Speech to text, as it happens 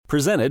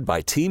Presented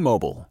by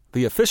T-Mobile,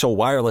 the official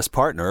wireless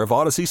partner of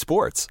Odyssey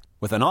Sports.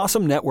 With an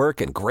awesome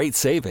network and great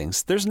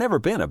savings, there's never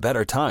been a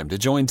better time to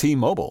join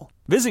T-Mobile.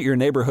 Visit your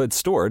neighborhood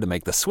store to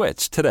make the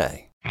switch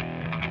today.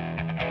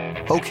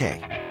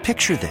 Okay,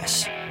 picture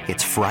this.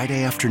 It's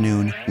Friday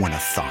afternoon when a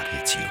thought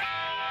hits you.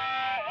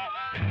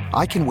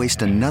 I can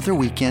waste another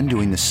weekend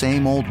doing the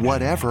same old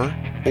whatever,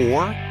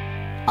 or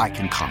I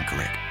can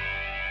conquer it.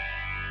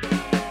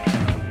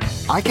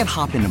 I can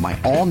hop into my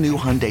all-new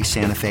Hyundai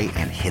Santa Fe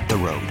and hit the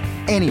road.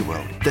 Any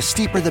road. The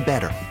steeper, the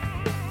better.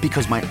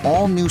 Because my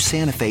all-new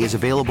Santa Fe is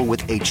available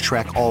with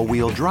H-Track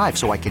all-wheel drive,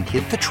 so I can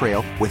hit the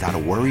trail without a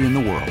worry in the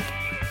world.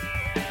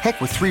 Heck,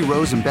 with 3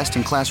 rows and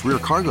best-in-class rear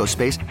cargo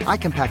space, I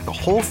can pack the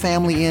whole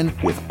family in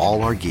with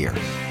all our gear.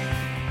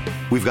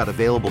 We've got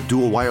available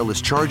dual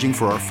wireless charging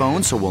for our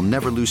phones, so we'll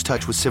never lose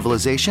touch with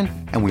civilization,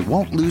 and we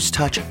won't lose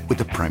touch with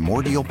the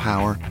primordial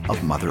power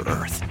of Mother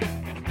Earth.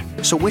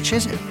 So which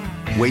is it?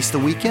 Waste the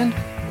weekend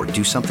or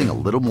do something a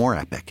little more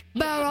epic?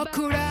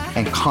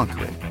 And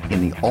conquer it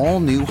in the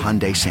all-new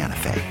Hyundai Santa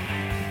Fe.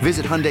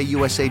 Visit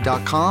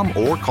HyundaiUSA.com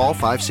or call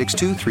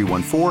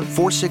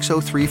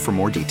 562-314-4603 for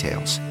more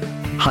details.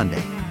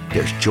 Hyundai,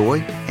 there's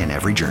joy in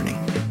every journey.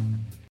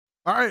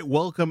 All right,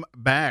 welcome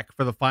back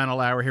for the final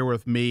hour here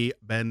with me,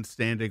 Ben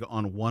Standig,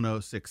 on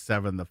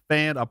 106.7 The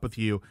Fan, up with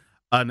you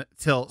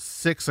until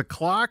 6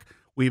 o'clock.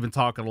 We've been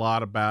talking a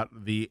lot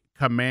about the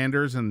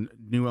Commanders and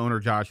new owner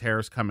Josh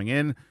Harris coming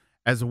in,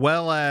 as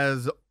well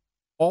as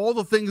all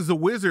the things the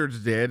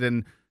Wizards did.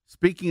 And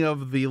speaking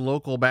of the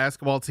local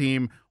basketball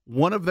team,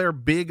 one of their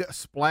big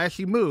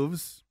splashy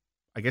moves,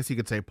 I guess you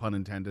could say pun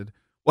intended,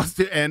 was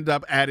to end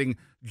up adding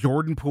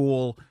Jordan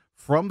Poole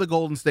from the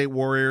Golden State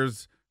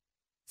Warriors.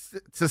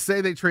 To say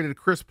they traded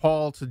Chris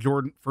Paul to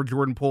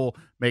Jordan Poole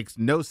makes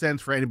no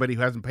sense for anybody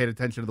who hasn't paid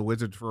attention to the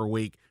Wizards for a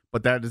week,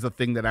 but that is a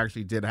thing that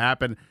actually did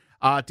happen.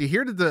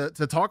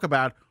 To talk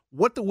about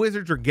what the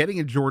Wizards are getting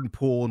in Jordan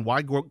Poole and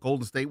why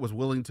Golden State was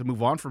willing to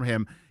move on from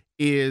him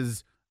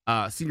is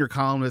senior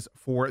columnist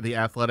for The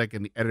Athletic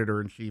and the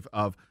editor-in-chief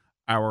of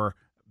our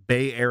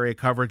Bay Area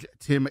coverage,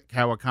 Tim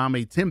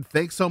Kawikami. Tim,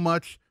 thanks so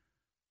much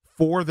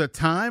for the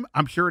time.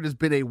 I'm sure it has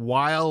been a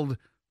wild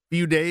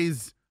few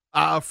days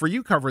for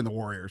you covering the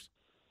Warriors.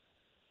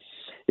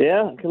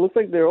 Yeah, it looks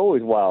like they're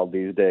always wild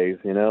these days.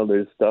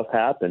 There's stuff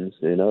happens,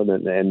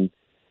 and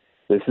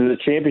this is a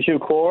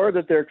championship core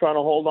that they're trying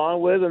to hold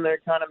on with, and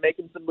they're kind of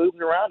making some moves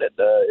around it.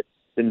 It's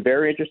been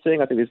very interesting.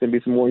 I think there's going to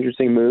be some more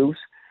interesting moves.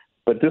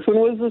 But this one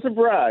was a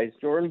surprise.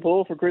 Jordan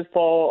Poole for Chris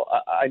Paul.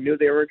 I knew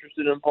they were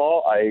interested in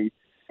Paul. I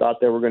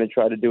thought they were going to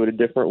try to do it a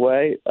different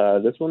way.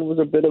 This one was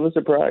a bit of a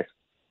surprise.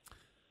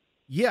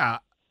 Yeah.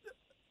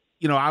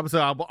 Obviously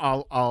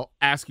I'll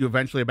ask you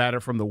eventually about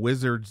it from the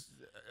Wizards,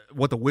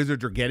 what the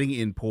Wizards are getting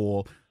in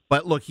Poole.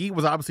 But look, he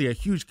was obviously a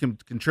huge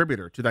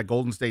contributor to that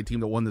Golden State team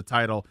that won the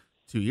title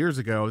 2 years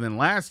ago. And then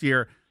last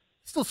year,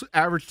 he still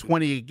averaged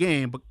 20 a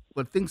game,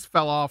 but things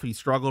fell off. He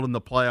struggled in the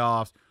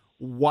playoffs.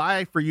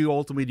 Why, for you,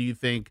 ultimately, do you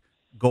think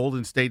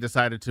Golden State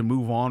decided to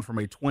move on from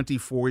a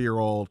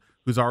 24-year-old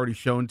who's already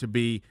shown to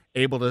be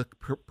able to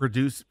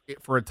produce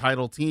for a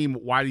title team?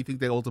 Why do you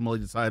think they ultimately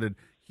decided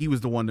he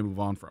was the one to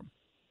move on from?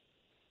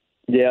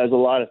 Yeah, there's a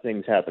lot of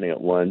things happening at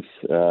once.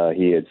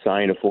 He had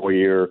signed a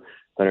 4-year,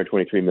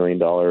 $123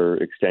 million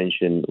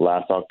extension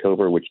last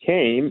October, which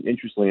came,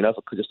 interestingly enough,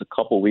 just a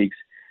couple weeks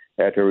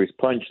after he was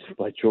punched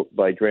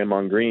by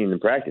Draymond Green in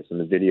practice, and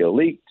the video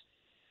leaked.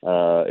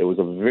 It was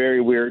a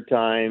very weird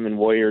time in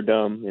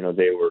Warriordom.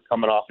 They were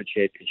coming off a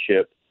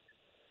championship,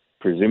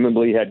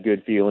 presumably had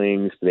good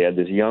feelings. They had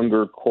this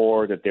younger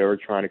core that they were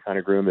trying to kind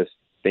of groom, this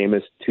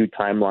famous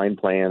 2-timeline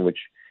plan, which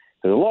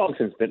has long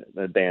since been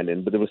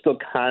abandoned, but it was still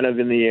kind of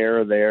in the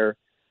air there.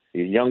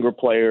 These younger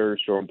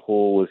players, Jordan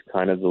Poole was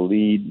kind of the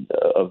lead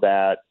of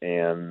that,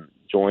 and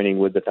joining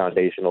with the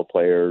foundational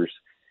players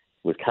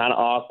was kind of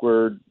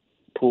awkward.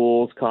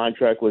 Poole's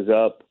contract was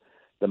up.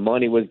 The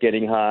money was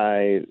getting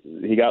high.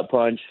 He got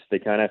punched. They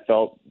kind of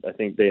felt, I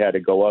think they had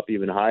to go up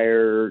even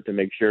higher to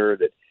make sure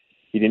that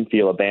he didn't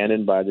feel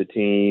abandoned by the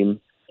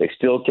team. They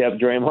still kept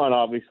Draymond,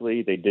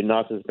 obviously. They did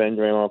not suspend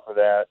Draymond for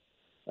that.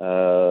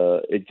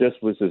 It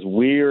just was this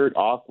weird,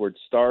 awkward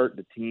start.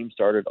 The team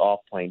started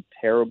off playing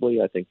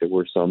terribly. I think there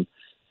were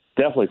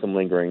definitely some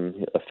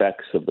lingering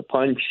effects of the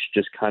punch,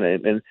 just kind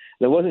of, and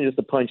it wasn't just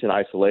the punch in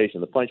isolation.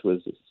 The punch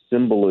was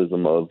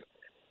symbolism of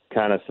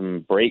kind of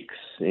some breaks,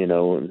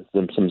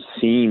 some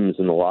seams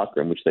in the locker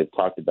room, which they've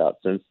talked about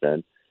since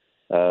then.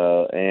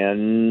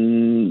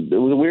 And it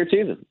was a weird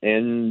season.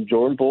 And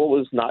Jordan Poole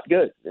was not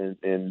good.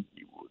 And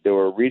there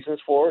were reasons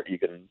for it. You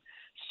can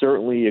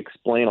certainly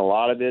explain a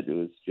lot of it. It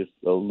was just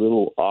a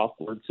little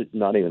awkward,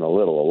 not even a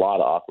lot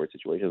of awkward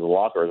situations. The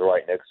locker is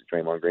right next to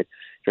Draymond Green.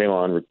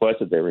 Draymond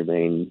requested they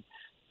remain,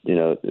 in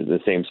the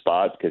same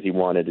spot because he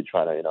wanted to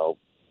try to,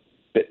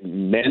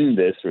 mend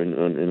this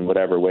in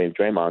whatever way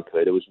Draymond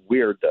could. It was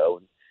weird,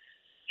 though.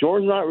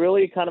 Jordan's not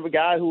really kind of a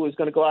guy who was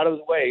going to go out of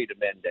his way to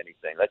mend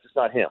anything. That's just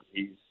not him.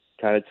 He's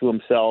kind of to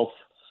himself.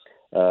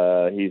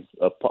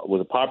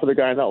 Was a popular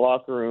guy in that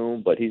locker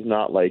room, but he's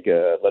not like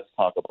let's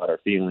talk about our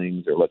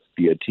feelings or let's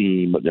be a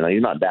team. But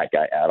he's not that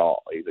guy at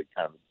all. He's a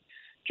kind of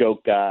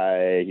joke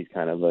guy. He's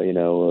kind of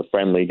a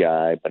friendly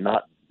guy, but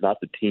not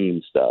the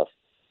team stuff.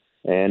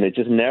 And it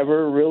just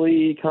never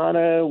really kind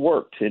of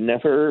worked. It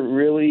never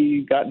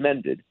really got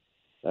mended.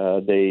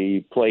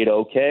 They played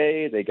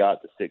okay. They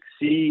got the 6th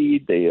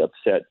seed. They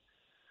upset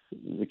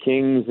the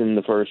Kings in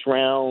the first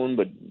round,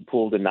 but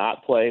Poole did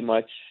not play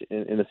much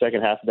in the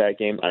second half of that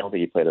game. I don't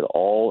think he played at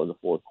all in the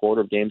fourth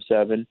quarter of Game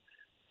 7.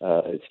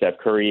 Steph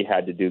Curry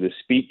had to do the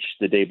speech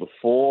the day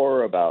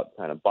before about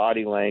kind of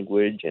body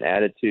language and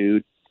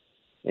attitude.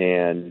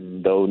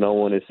 And though no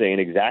one is saying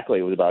exactly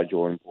it was about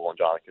Jordan Poole and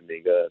Jonathan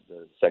Kuminga,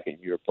 the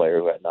second-year player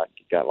who had not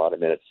got a lot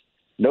of minutes,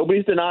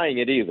 nobody's denying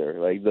it either.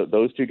 Like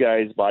those two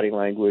guys' body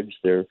language,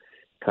 they're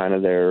kind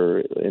of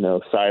their,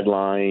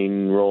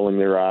 sideline, rolling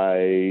their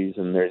eyes.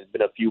 And there's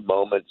been a few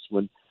moments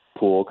when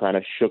Poole kind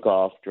of shook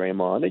off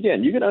Draymond.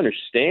 Again, you can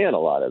understand a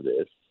lot of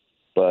this,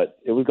 but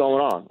it was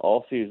going on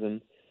all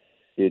season.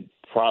 It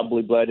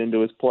probably bled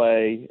into his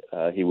play.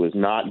 He was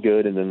not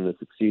good. And then the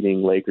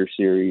succeeding Lakers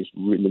series,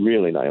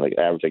 really not,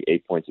 averaged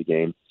 8 points a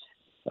game.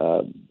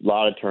 A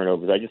lot of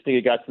turnovers. I just think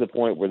it got to the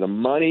point where the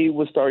money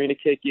was starting to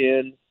kick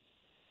in.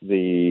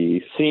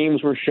 The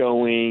seams were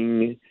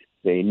showing.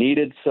 They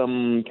needed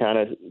some kind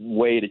of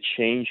way to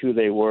change who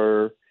they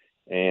were,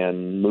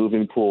 and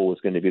moving Poole was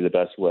going to be the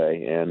best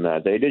way. And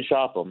they did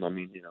shop him.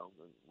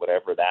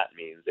 Whatever that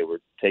means. They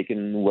were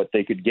taking what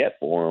they could get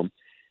for him,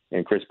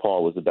 and Chris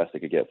Paul was the best they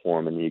could get for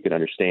him. And you can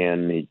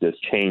understand he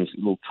just changed, a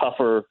little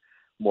tougher,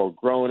 more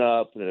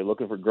grown-up. They're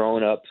looking for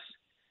grown-ups,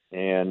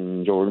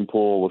 and Jordan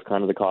Poole was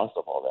kind of the cost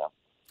of all that.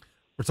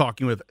 We're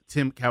talking with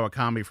Tim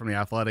Kawikami from The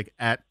Athletic,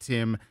 at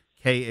Tim,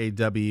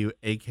 Kawakami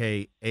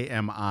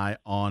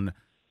on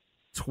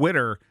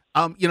Twitter.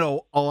 A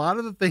lot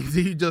of the things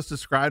that you just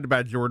described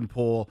about Jordan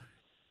Poole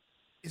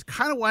is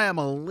kind of why I'm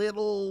a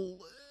little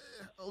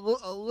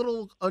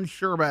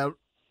unsure about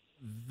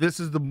this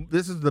is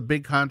the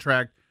big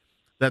contract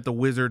that the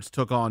Wizards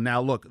took on.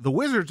 Now, look, the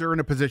Wizards are in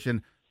a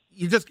position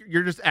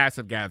you're just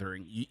asset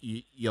gathering.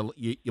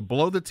 You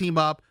blow the team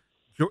up,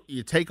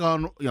 you take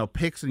on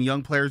picks and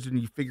young players, and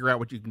you figure out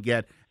what you can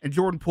get. And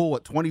Jordan Poole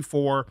at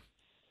 24,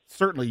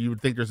 certainly you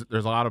would think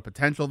there's a lot of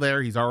potential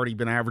there. He's already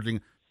been averaging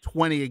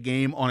 20 a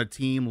game on a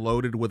team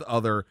loaded with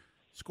other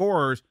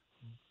scorers.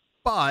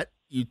 But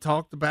you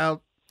talked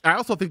about, I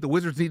also think the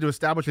Wizards need to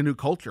establish a new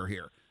culture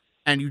here.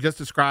 And you just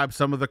described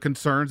some of the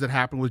concerns that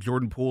happened with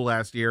Jordan Poole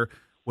last year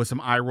with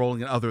some eye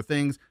rolling and other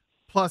things.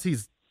 Plus,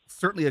 he's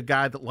certainly a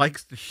guy that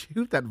likes to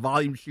shoot, that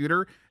volume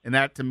shooter. And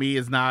that to me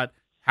is not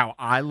how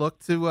I look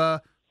to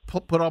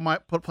put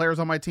players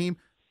on my team.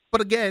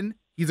 But again,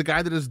 he's a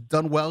guy that has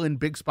done well in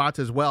big spots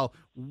as well.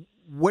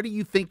 What do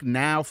you think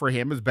now for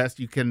him, as best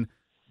you can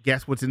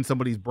guess what's in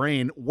somebody's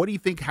brain? What do you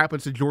think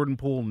happens to Jordan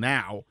Poole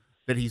now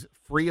that he's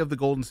free of the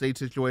Golden State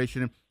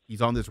situation?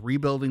 He's on this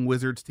rebuilding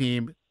Wizards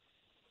team.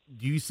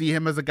 Do you see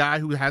him as a guy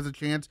who has a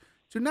chance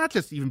to not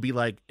just even be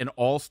like an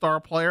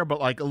all-star player, but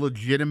like a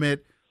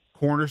legitimate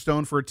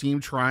cornerstone for a team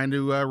trying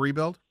to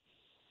rebuild?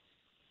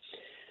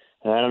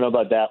 I don't know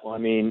about that one.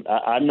 I mean,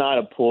 I'm not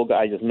a Poole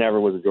guy. I just never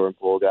was a Jordan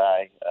Poole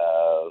guy.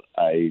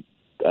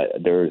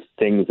 There's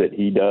things that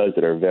he does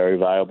that are very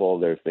viable.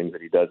 There's things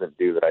that he doesn't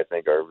do that I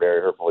think are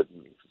very hurtful,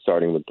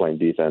 starting with playing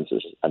defense.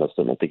 I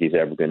still don't think he's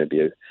ever going to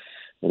be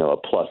a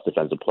plus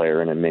defensive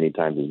player, and many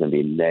times he's going to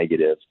be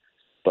negative.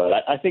 But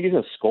I think he's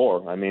going to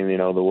score. I mean,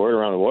 the word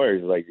around the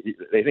Warriors is like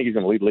they think he's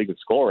going to lead the league in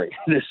scoring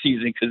this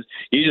season because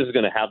he's just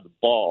going to have the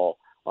ball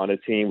on a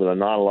team with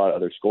not a lot of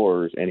other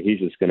scorers, and he's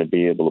just going to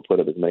be able to put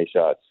up as many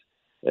shots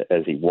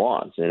as he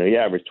wants. And he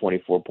averaged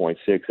 24.6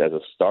 as a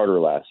starter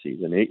last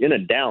season in a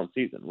down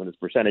season when his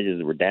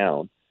percentages were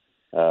down.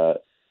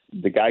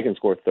 The guy can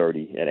score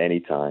 30 at any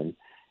time.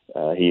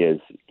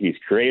 He's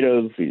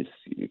creative. He's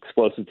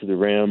explosive to the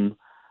rim.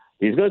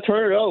 He's going to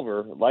turn it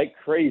over like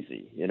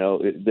crazy.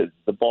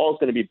 The ball's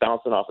going to be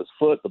bouncing off his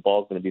foot. The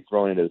ball's going to be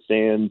thrown into the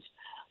stands.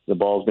 The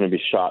ball's going to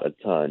be shot a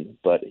ton.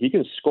 But he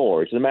can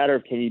score. It's a matter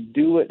of, can you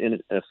do it in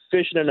an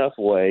efficient enough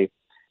way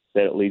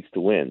that it leads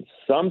to wins?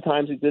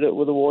 Sometimes he did it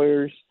with the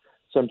Warriors.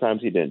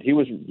 Sometimes he didn't. He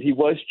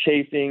was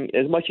chafing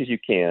as much as you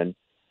can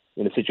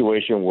in a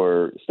situation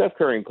where Steph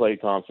Curry and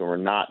Klay Thompson were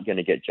not going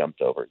to get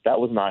jumped over. That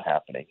was not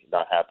happening.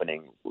 Not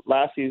happening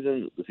last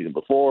season, the season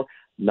before,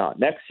 not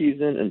next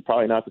season, and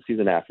probably not the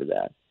season after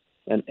that.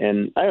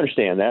 And I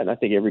understand that, and I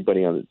think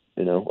everybody on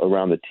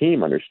around the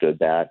team understood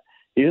that.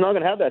 He's not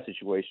going to have that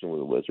situation with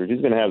the Wizards.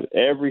 He's going to have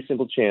every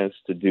single chance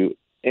to do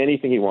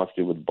anything he wants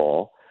to do with the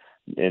ball.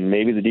 And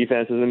maybe the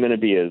defense isn't going to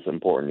be as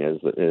important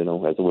as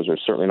the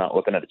Wizards. Certainly not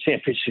looking at a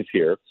championship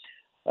here.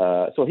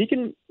 So he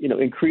can,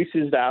 increase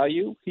his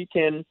value. He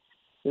can,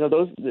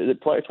 the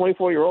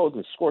 24-year-old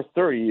can score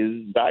 30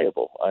 is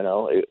valuable. I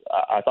know.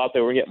 I thought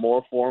they were going to get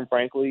more for him,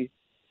 frankly,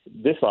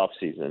 this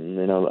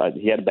offseason.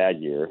 He had a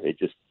bad year. It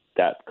just,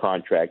 that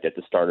contract at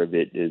the start of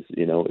it is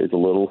a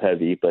little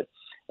heavy. But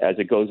as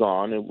it goes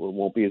on, it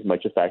won't be as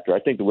much a factor. I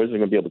think the Wizards are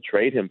going to be able to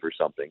trade him for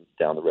something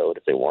down the road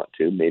if they want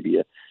to, maybe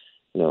a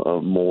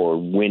more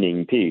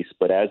winning piece.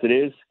 But as it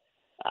is,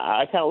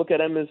 I kind of look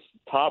at him as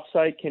top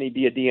side. Can he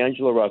be a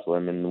D'Angelo Russell? I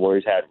mean, the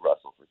Warriors had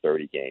Russell for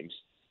 30 games.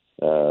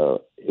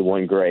 It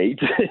won great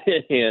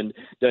and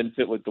doesn't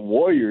fit what the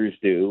Warriors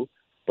do,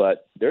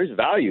 but there's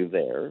value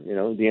there.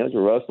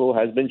 D'Angelo Russell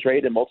has been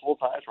traded multiple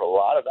times for a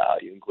lot of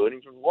value,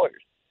 including from the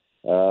Warriors.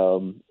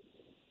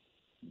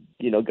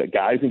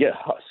 Guys can get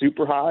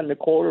super hot in a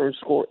quarter and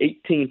score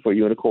 18 for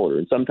you in a quarter,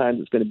 and sometimes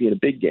it's going to be in a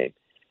big game.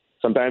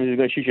 Sometimes he's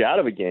going to shoot you out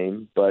of a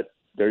game, but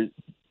there's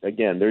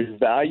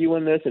value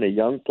in this in a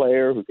young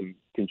player who can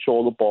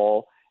control the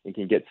ball and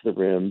can get to the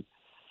rim.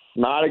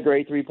 Not a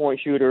great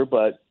three-point shooter,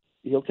 but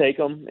he'll take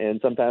them, and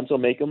sometimes he'll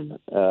make them.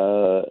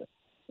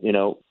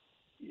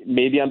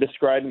 Maybe I'm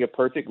describing a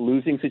perfect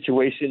losing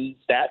situation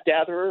stat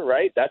gatherer,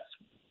 right?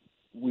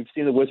 We've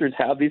seen the Wizards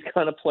have these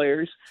kind of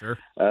players. Sure.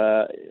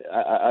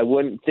 I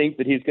wouldn't think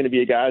that he's going to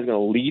be a guy who's going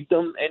to lead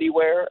them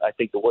anywhere. I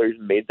think the Warriors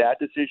made that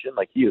decision.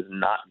 Like, he is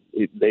not –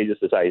 they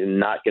just decided he's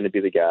not going to be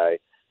the guy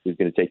who's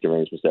going to take the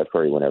reins from Steph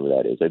Curry whenever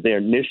that is. They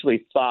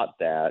initially thought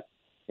that,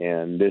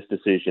 and this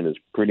decision is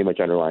pretty much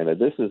underlying that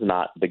this is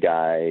not the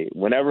guy.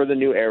 Whenever the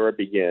new era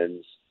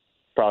begins,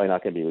 probably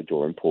not going to be with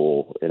Jordan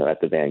Poole, at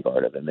the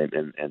vanguard of him,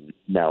 and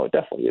now it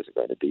definitely isn't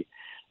going to be.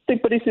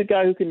 But he's a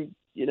guy who can,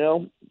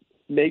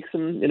 make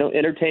some,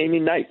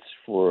 entertaining nights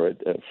for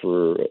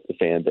the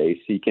fan base.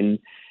 He can,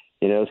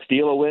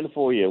 steal a win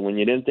for you when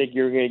you didn't think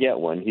you were going to get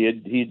one.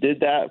 He did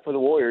that for the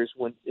Warriors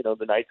when,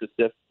 the nights that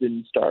Steph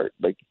didn't start,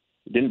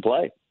 didn't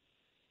play.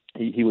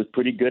 He was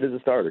pretty good as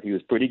a starter. He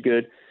was pretty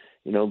good,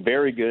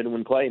 very good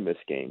when Clay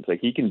missed games.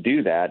 He can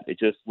do that. It's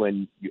just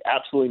when you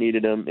absolutely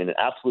needed him in an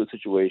absolute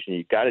situation,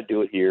 you got to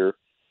do it here.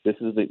 This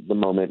is the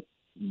moment.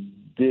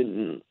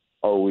 Didn't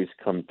always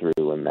come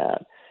through in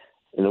that.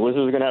 And the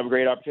Wizards are going to have a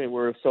great opportunity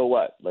where, so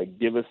what?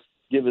 Give us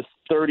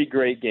 30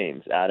 great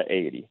games out of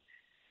 80.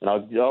 And I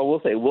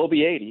will say, it will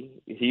be 80.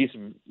 He's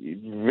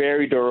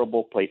very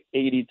durable, played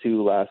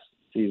 82 last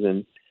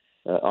season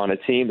on a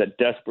team that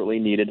desperately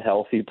needed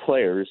healthy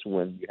players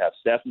when you have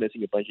Steph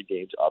missing a bunch of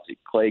games. Obviously,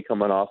 Clay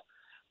coming off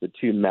the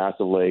two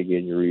massive leg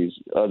injuries,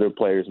 other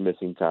players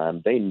missing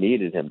time. They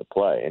needed him to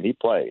play, and he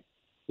played.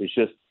 It's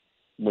just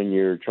when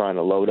you're trying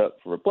to load up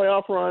for a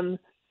playoff run,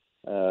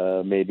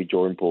 maybe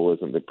Jordan Poole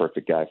isn't the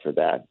perfect guy for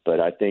that. But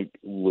I think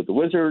with the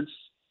Wizards,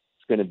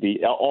 it's going to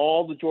be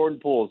all the Jordan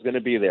Poole is going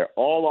to be there,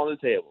 all on the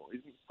table.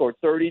 He's going to score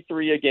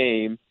 33 a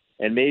game,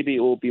 and maybe it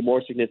will be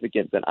more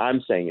significant than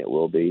I'm saying it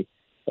will be.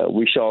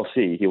 We shall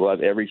see. He will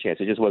have every chance.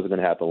 It just wasn't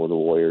going to happen with the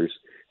Warriors,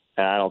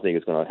 and I don't think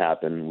it's going to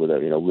happen with a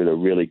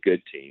really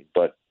good team.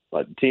 But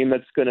a team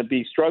that's going to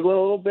be struggling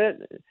a little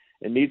bit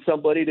and need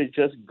somebody to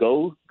just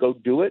go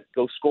do it,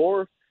 go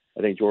score.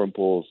 I think Jordan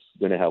Poole's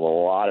going to have a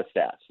lot of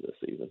stats this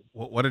season.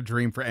 What a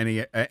dream for any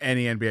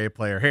NBA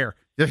player.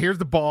 Here's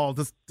the ball.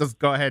 Just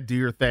go ahead, do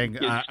your thing.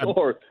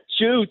 Sure.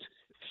 Shoot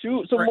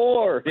some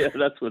more. Yeah,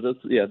 that's what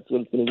it's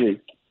going to be.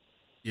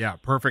 Yeah,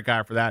 perfect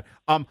guy for that.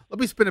 Let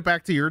me spin it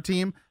back to your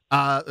team.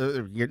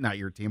 Not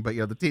your team, but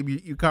the team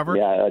you cover.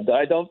 Yeah,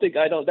 I don't.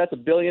 That's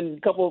 $4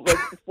 billion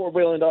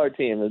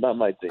team. It's not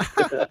my team.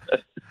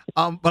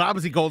 But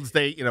obviously, Golden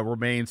State,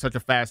 remains such a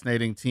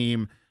fascinating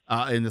team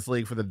in this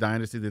league for the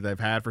dynasty that they've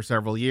had for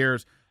several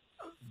years.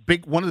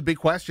 One of the big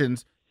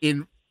questions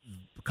in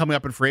coming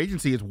up in free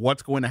agency is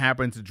what's going to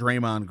happen to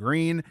Draymond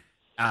Green,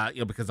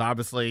 because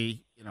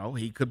obviously,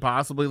 he could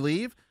possibly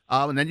leave.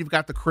 And then you've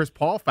got the Chris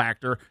Paul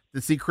factor. To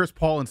see Chris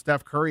Paul and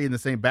Steph Curry in the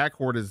same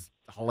backcourt is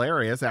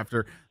hilarious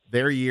after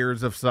their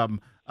years of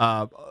some,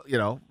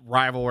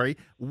 rivalry.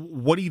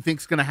 What do you think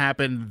is going to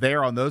happen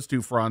there on those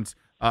two fronts,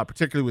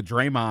 particularly with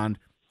Draymond?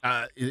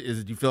 Do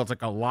you feel it's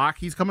like a lock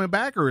he's coming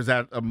back, or is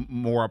that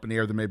more up in the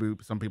air than maybe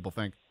some people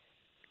think?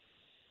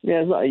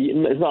 Yeah,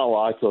 it's not a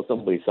lock until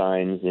somebody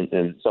signs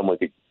and someone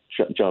could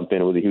jump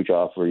in with a huge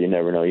offer. You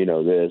never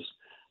know. This.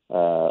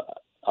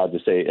 I'll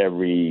just say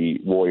every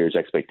Warriors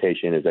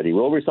expectation is that he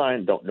will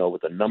resign. Don't know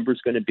what the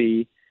number's going to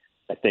be.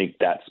 I think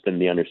that's been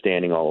the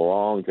understanding all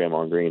along.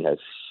 Draymond Green has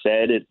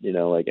said it,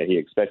 he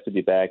expects to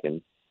be back,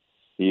 and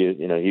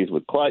he's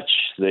with Clutch.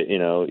 That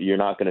you're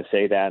not going to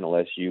say that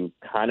unless you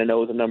kind of know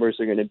what the numbers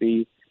are going to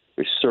be.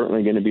 There's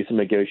certainly going to be some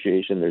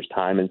negotiation. There's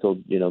time until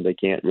they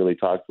can't really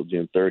talk till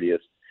June 30th.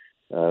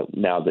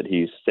 Now that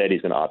he's said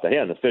he's going to opt out, he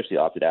hasn't officially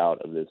opted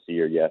out of this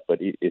year yet, but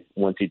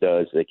once he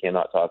does, they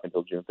cannot talk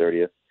until June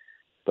 30th.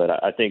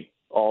 But I think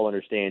all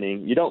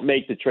understanding, you don't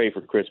make the trade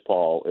for Chris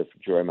Paul if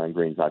Draymond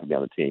Green's not going to be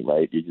on the team,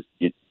 right?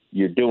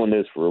 You're doing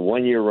this for a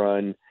 1-year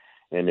run,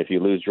 and if you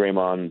lose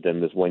Draymond, then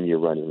this 1-year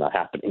run is not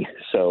happening.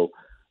 So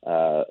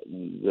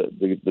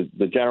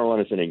the general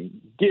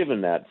understanding,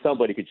 given that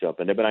somebody could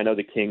jump in there, but I know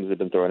the Kings have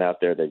been thrown out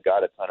there. They've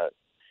got a ton of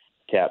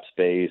cap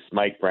space.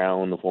 Mike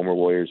Brown, the former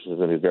Warriors, was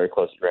very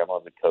close to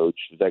Draymond, the coach.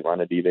 Zach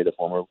Ronadive, the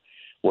former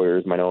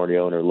Warriors minority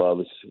owner,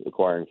 loves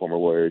acquiring former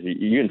Warriors.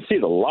 You can see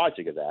the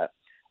logic of that.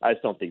 I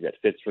just don't think that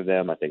fits for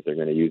them. I think they're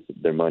going to use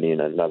their money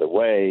in another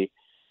way.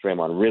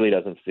 Draymond really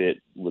doesn't fit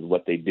with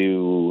what they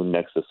do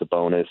next to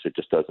Sabonis. It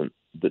just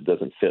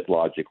doesn't fit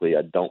logically.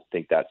 I don't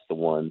think that's the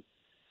one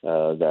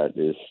that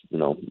is,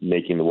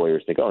 making the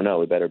Warriors think, oh no,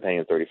 we better pay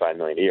him $35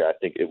 million a year. I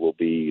think it will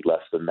be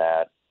less than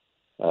that.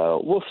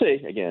 We'll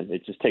see. Again,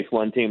 it just takes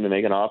one team to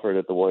make an offer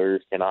that the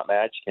Warriors cannot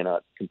match,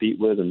 cannot compete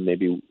with, and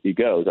maybe he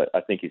goes.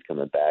 I think he's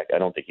coming back. I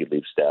don't think he'd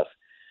leave Steph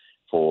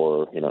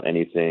for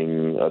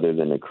anything other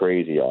than a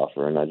crazy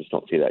offer, and I just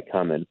don't see that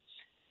coming.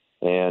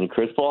 And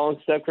Chris Paul and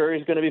Steph Curry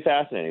is going to be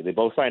fascinating. They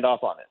both signed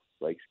off on it.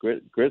 Like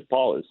Chris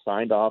Paul has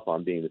signed off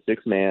on being the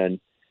sixth man,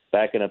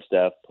 backing up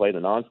Steph, play the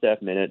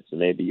non-Steph minutes, and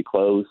maybe you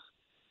close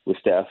with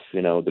Steph.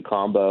 The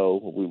combo.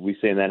 We've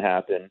seen that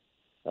happen.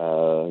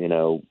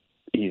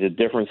 He's a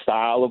different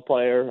style of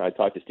player. I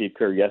talked to Steve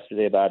Kerr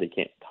yesterday about it. He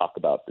can't talk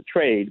about the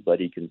trade, but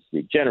he can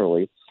speak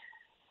generally.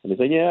 And he's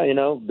like,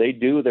 they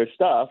do their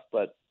stuff,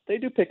 but they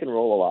do pick and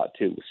roll a lot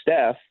too.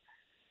 Steph,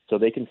 so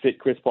they can fit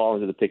Chris Paul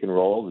into the pick and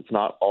roll. It's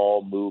not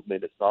all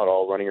movement. It's not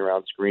all running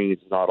around screens.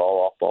 It's not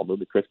all off-ball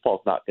movement. Chris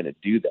Paul's not going to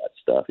do that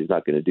stuff. He's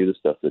not going to do the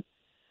stuff that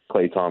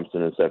Klay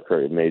Thompson and Steph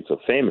Curry have made so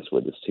famous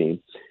with this team.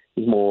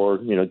 He's more,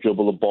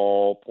 dribble the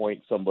ball,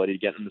 point somebody,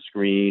 get in the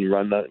screen,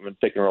 run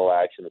pick and roll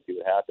action and see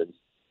what happens.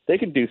 They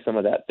can do some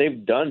of that.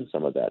 They've done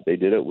some of that. They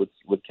did it with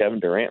Kevin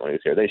Durant when he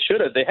was here.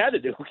 They had to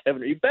do it with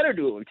Kevin Durant. You better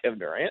do it with Kevin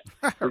Durant.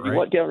 Right. You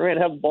want Kevin Durant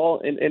to have the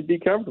ball and be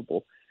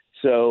comfortable.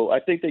 So I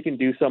think they can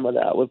do some of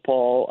that with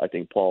Paul. I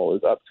think Paul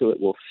is up to it.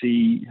 We'll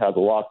see how the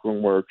locker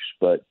room works.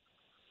 But,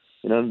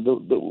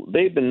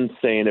 they've been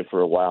saying it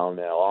for a while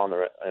now, on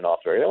and off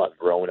the air. They're like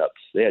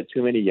grown-ups. They had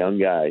too many young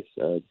guys.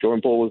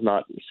 Jordan Poole was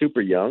not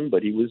super young,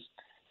 but he was,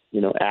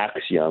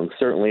 acts young,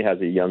 certainly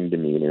has a young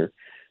demeanor.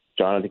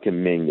 Jonathan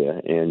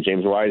Kuminga and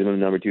James Wiseman, the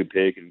number 2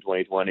 pick in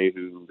 2020,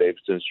 who they've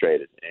since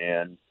traded.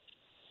 And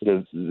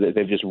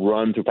they've just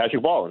run through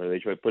Patrick Ball, and they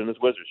tried to put him in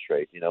this Wizards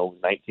trade.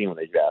 19 when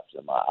they drafted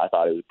him. I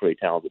thought he was a pretty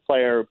talented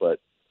player, but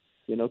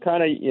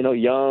kind of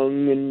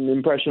young and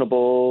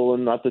impressionable,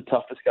 and not the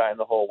toughest guy in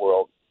the whole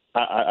world.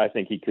 I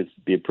think he could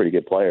be a pretty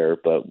good player,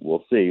 but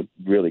we'll see.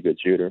 Really good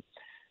shooter.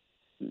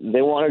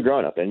 They want a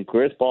grown up, and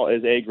Chris Paul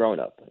is a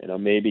grown up.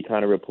 Maybe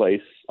kind of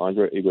replace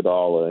Andre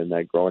Iguodala in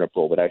that grown up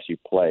role, but actually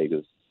play,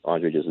 because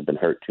Andre just has been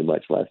hurt too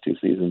much the last 2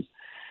 seasons.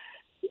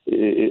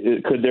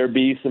 Could there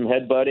be some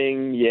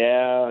headbutting?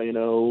 Yeah,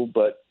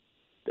 but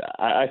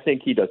I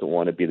think he doesn't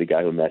want to be the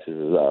guy who messes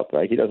it up,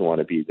 right? He doesn't want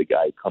to be the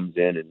guy who comes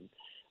in and,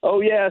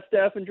 oh, yeah,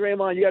 Steph and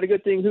Draymond, you got a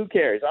good thing. Who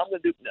cares? I'm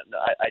going to do – no,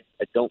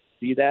 I don't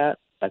see that.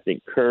 I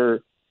think Kerr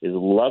is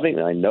loving –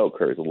 and I know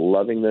Kerr is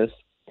loving this.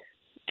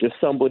 Just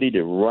somebody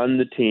to run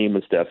the team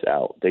when Steph's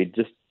out.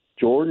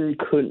 Jordan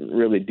couldn't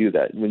really do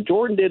that. When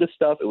Jordan did his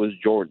stuff, it was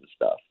Jordan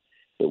stuff.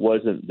 It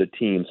wasn't the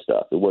team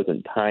stuff. It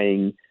wasn't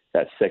tying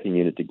that second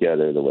unit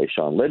together the way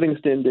Sean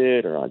Livingston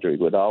did or Andre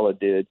Iguodala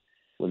did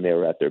when they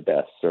were at their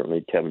best.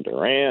 Certainly Kevin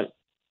Durant.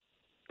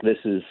 This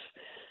is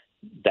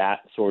that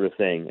sort of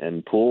thing.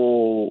 And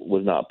Poole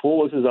was not. Poole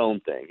was his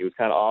own thing. He was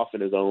kind of off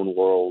in his own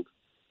world.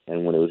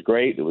 And when it was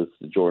great, it was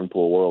the Jordan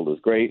Poole world was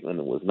great. When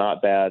it was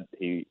not bad,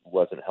 he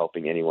wasn't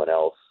helping anyone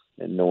else,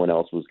 and no one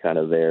else was kind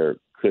of there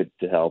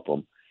to help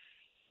him.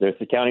 They're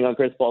counting on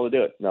Chris Paul to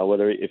do it. Now,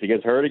 if he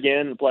gets hurt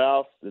again in the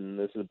playoffs, then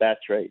this is a bad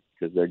trade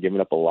because they're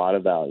giving up a lot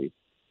of value.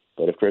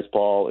 But if Chris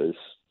Paul is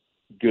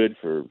good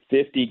for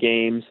 50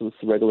 games with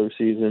the regular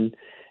season,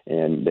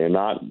 and they're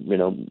not,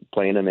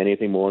 playing him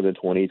anything more than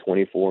 20,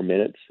 24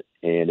 minutes,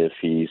 and if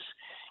he's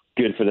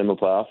good for them in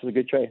the playoffs, it's a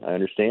good trade. I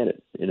understand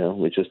it.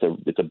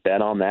 It's a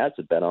bet on that. It's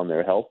a bet on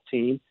their health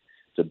team.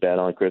 It's a bet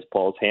on Chris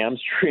Paul's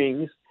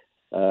hamstrings,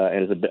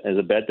 and it's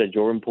a bet that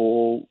Jordan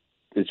Poole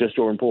is just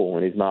Jordan Poole,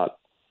 and he's not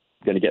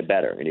going to get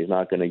better, and he's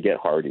not going to get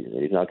harder,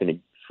 and he's not going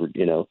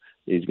to,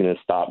 he's going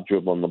to stop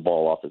dribbling the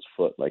ball off his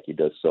foot like he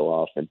does so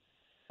often.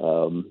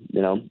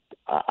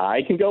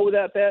 I can go with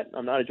that bet.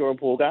 I'm not a Jordan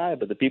Poole guy,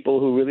 but the people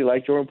who really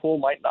like Jordan Poole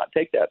might not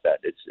take that bet.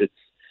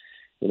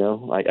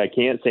 I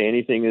can't say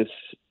anything is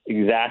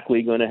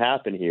exactly going to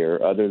happen here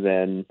other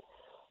than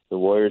the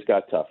Warriors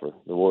got tougher.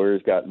 The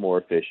Warriors got more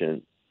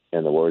efficient,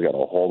 and the Warriors got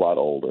a whole lot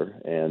older,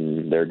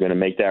 and they're going to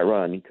make that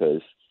run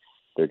because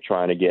they're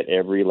trying to get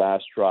every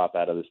last drop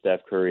out of the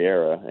Steph Curry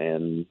era.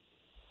 And,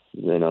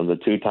 the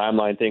 2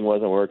 timeline thing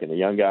wasn't working. The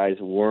young guys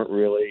weren't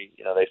really,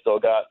 they still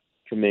got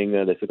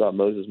Kuminga, they still got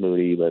Moses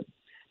Moody, but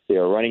they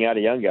are running out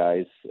of young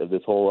guys of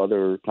this whole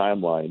other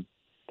timeline.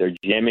 They're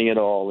jamming it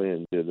all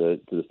into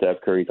the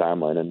Steph Curry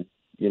timeline. And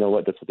you know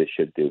what? That's what they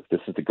should do.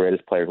 This is the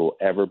greatest player who will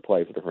ever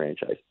play for the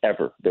franchise,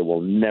 ever. There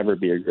will never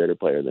be a greater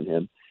player than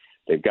him.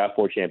 They've got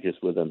 4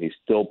 championships with him. He's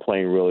still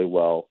playing really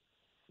well.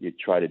 You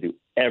try to do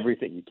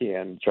everything you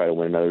can to try to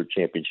win another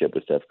championship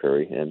with Steph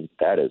Curry, and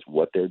that is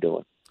what they're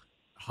doing.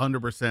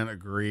 100%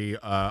 agree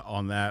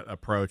on that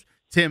approach.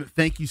 Tim,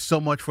 thank you so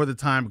much for the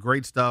time.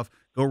 Great stuff.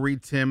 Go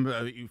read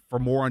Tim for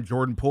more on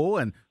Jordan Poole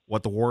and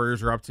what the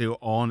Warriors are up to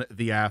on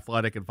The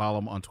Athletic, and follow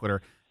him on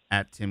Twitter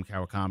at Tim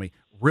Kawikami.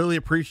 Really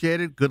appreciate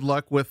it. Good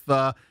luck with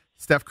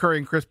Steph Curry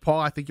and Chris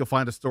Paul. I think you'll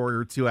find a story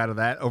or 2 out of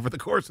that over the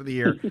course of the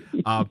year.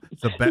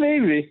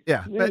 Maybe.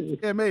 Yeah,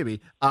 maybe.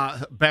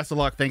 Best of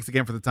luck. Thanks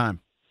again for the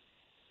time.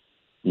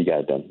 you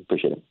got it done.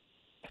 Appreciate it.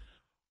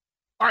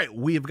 All right,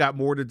 we've got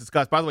more to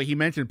discuss. By the way, he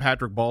mentioned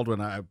Patrick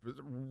Baldwin. I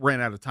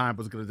ran out of time. I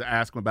was going to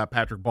ask him about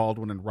Patrick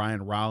Baldwin and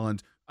Ryan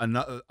Rollins,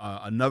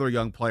 another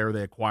young player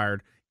they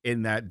acquired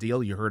in that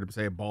deal. You heard him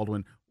say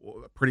Baldwin,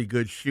 a pretty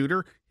good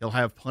shooter. He'll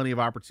have plenty of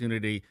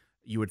opportunity,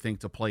 you would think,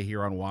 to play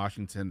here on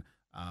Washington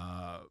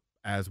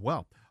as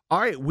well. All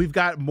right, we've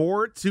got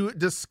more to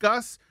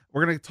discuss.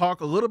 We're going to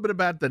talk a little bit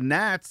about the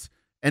Nats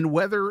and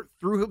whether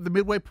through the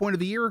midway point of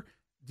the year,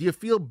 do you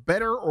feel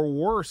better or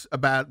worse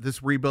about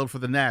this rebuild for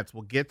the Nats?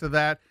 We'll get to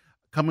that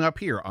coming up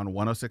here on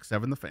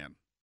 106.7 The Fan.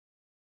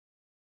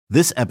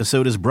 This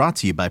episode is brought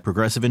to you by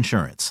Progressive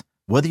Insurance.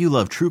 Whether you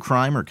love true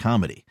crime or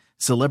comedy,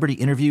 celebrity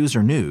interviews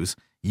or news,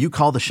 you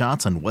call the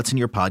shots on what's in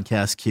your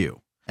podcast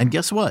queue. And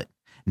guess what?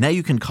 Now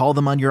you can call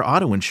them on your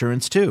auto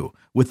insurance too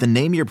with the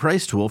Name Your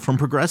Price tool from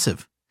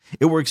Progressive.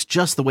 It works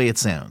just the way it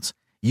sounds.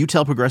 You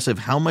tell Progressive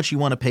how much you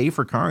want to pay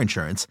for car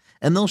insurance,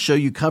 and they'll show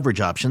you coverage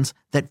options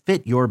that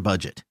fit your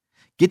budget.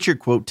 Get your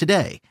quote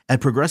today at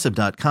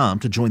Progressive.com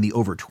to join the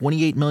over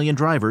 28 million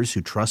drivers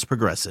who trust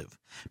Progressive.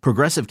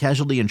 Progressive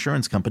Casualty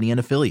Insurance Company and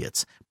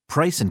Affiliates.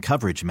 Price and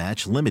coverage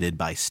match limited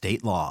by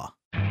state law.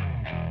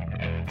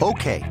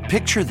 Okay,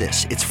 picture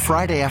this. It's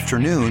Friday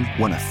afternoon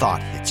when a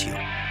thought hits you.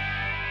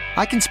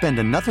 I can spend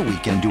another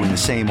weekend doing the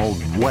same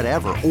old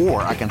whatever,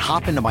 or I can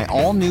hop into my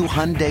all-new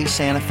Hyundai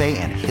Santa Fe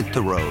and hit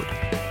the road.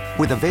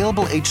 With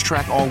available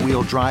H-Track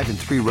all-wheel drive and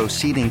 3-row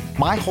seating,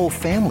 my whole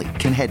family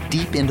can head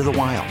deep into the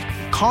wild.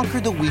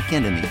 Conquer the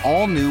weekend in the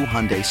all-new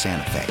Hyundai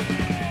Santa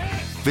Fe.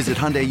 Visit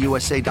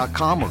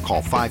HyundaiUSA.com or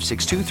call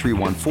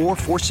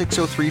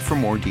 562-314-4603 for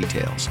more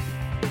details.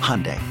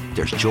 Hyundai,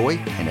 there's joy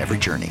in every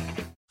journey.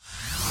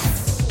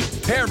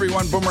 Hey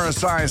everyone, Boomer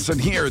Esiason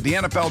here. The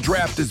NFL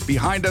Draft is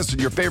behind us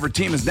and your favorite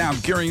team is now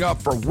gearing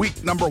up for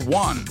week number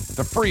 1.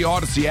 The free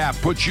Odyssey app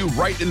puts you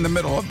right in the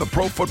middle of the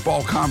pro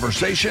football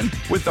conversation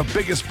with the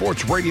biggest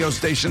sports radio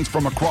stations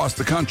from across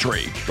the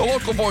country. The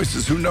local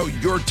voices who know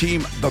your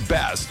team the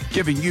best,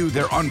 giving you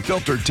their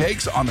unfiltered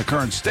takes on the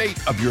current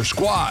state of your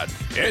squad.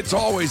 It's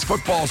always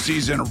football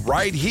season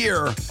right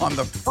here on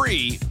the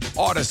free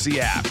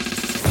Odyssey app.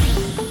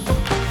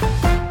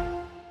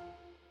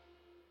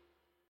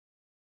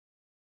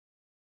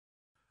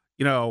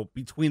 You know,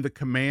 between the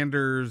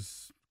commandering,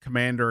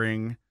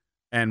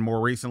 and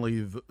more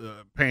recently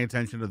paying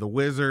attention to the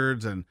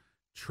Wizards and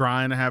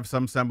trying to have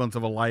some semblance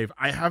of a life,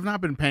 I have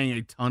not been paying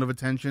a ton of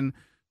attention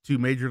to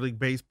Major League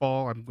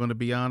Baseball. I'm going to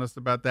be honest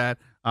about that.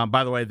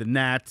 By the way, the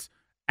Nats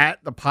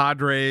at the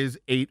Padres,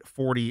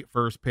 8:40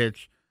 first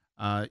pitch.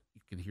 You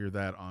can hear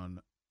that on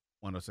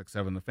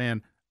 106.7 The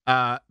Fan.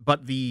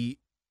 But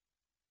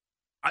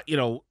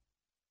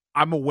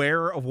I'm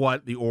aware of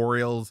what the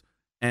Orioles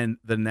and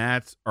the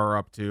Nats are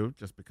up to,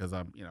 just because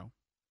I'm,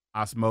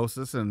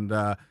 osmosis and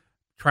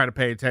try to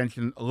pay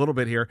attention a little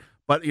bit here.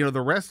 But, the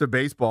rest of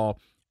baseball,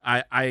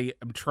 I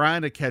am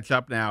trying to catch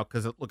up now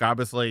because, look,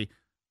 obviously,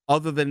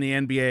 other than the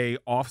NBA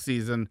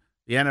offseason,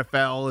 the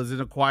NFL is in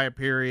a quiet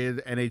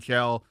period,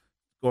 NHL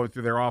going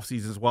through their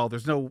offseason as well.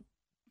 There's no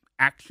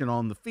action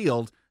on the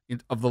field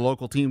of the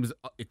local teams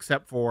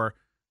except for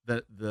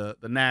the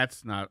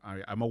Nats.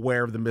 I'm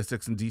aware of the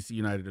Mystics and DC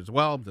United as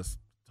well. I'm just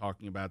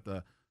talking about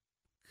the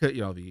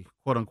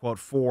quote unquote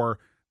 4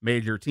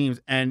 major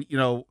teams, and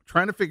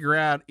trying to figure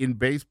out in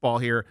baseball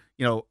here,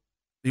 the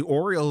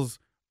Orioles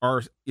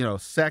are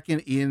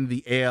second in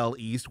the AL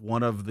East,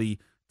 one of the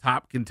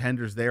top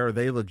contenders there. Are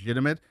they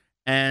legitimate?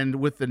 And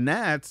with the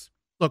Nats,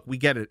 look, we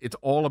get it. It's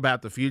all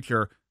about the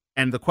future,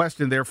 and the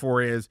question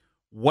therefore is,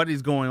 what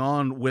is going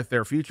on with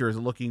their future? Is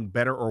it looking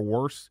better or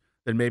worse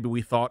than maybe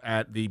we thought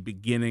at the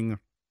beginning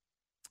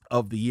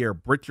of the year?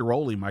 Britt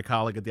Ghiroli, my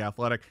colleague at The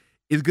Athletic,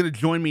 is going to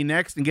join me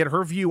next and get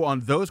her view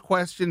on those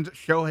questions,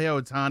 Shohei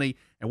Ohtani,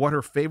 and what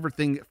her favorite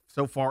thing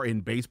so far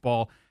in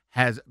baseball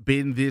has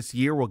been this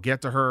year. We'll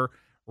get to her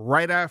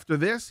right after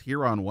this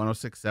here on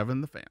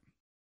 106.7 The Fan.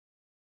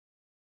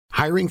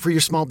 Hiring for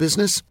your small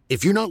business?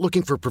 If you're not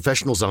looking for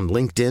professionals on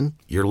LinkedIn,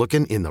 you're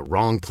looking in the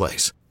wrong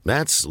place.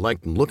 That's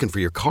like looking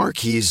for your car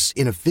keys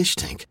in a fish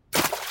tank.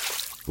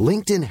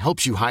 LinkedIn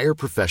helps you hire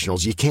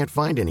professionals you can't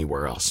find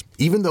anywhere else,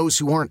 even those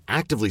who aren't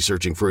actively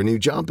searching for a new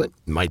job but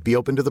might be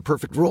open to the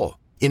perfect role.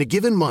 In a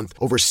given month,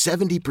 over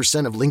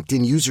 70% of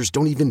LinkedIn users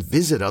don't even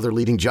visit other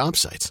leading job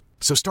sites.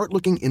 So start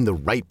looking in the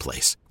right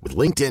place. With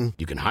LinkedIn,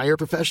 you can hire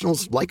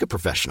professionals like a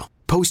professional.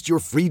 Post your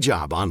free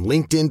job on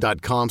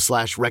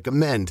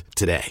linkedin.com/recommend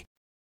today.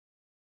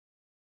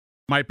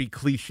 Might be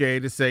cliche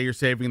to say you're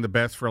saving the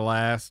best for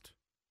last.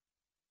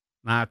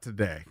 Not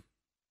today.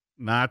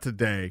 Not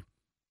today.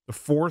 The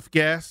fourth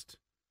guest,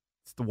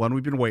 it's the one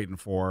we've been waiting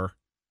for.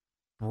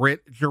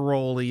 Britt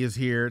Ghiroli is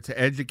here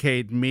to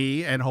educate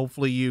me and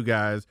hopefully you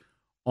guys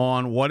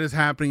on what is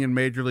happening in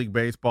Major League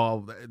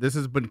Baseball. This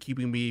has been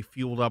keeping me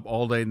fueled up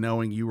all day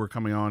knowing you were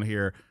coming on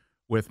here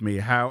with me.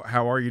 How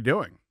are you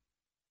doing?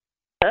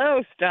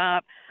 Oh,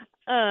 stop.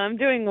 I'm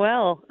doing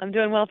well.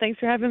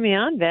 Thanks for having me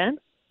on, Ben.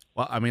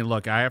 Well, I mean,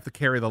 look, I have to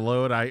carry the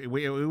load.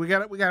 We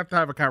got to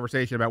have a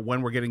conversation about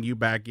when we're getting you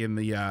back in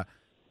the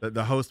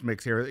the host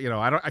mix here.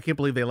 I can't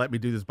believe they let me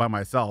do this by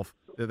myself.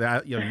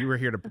 That you were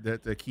here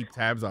to keep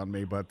tabs on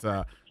me, but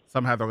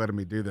somehow they're letting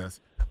me do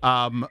this.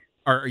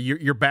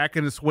 You're back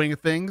in the swing of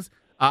things.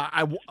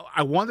 I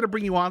wanted to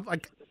bring you on.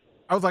 Like,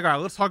 I was like, all right,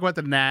 let's talk about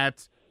the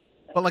Nats.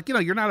 But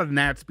you're not a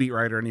Nats beat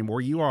writer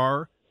anymore. You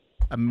are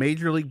a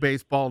Major League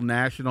Baseball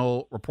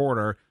national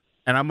reporter,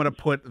 and I'm going to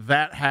put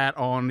that hat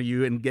on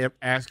you and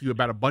ask you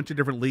about a bunch of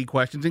different league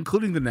questions,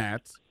 including the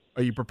Nats.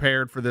 Are you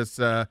prepared for this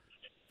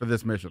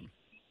mission?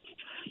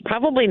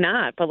 Probably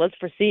not, but let's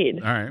proceed.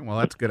 All right. Well,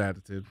 that's good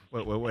attitude.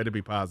 Way to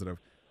be positive.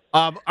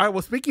 All right.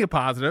 Well, speaking of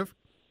positive,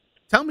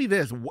 tell me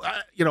this.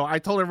 I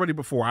told everybody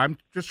before, I'm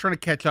just trying to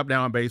catch up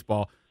now on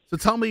baseball. So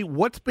tell me,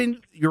 what's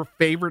been your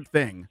favorite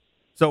thing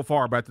so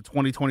far about the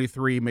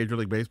 2023 Major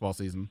League Baseball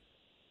season?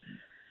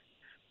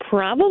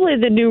 Probably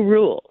the new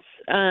rules.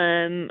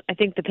 I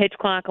think the pitch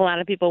clock, a lot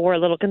of people were a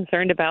little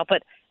concerned about,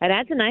 but it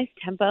adds a nice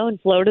tempo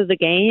and flow to the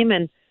game.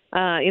 And,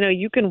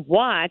 you can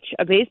watch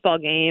a baseball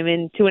game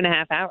in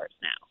 2.5 hours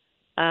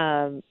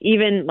now.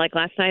 Even like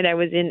last night I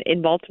was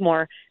in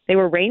Baltimore, they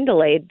were rain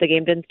delayed. The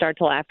game didn't start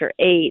till after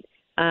 8.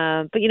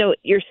 But,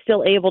 you're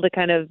still able to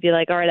kind of be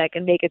like, all right, I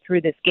can make it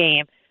through this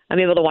game. I'm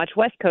able to watch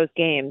West Coast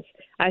games.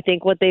 I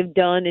think what they've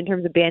done in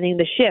terms of banning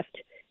the shift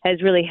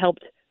has really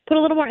helped put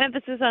a little more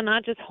emphasis on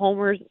not just home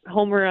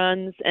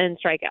runs and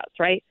strikeouts,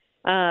 right?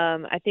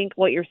 I think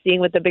what you're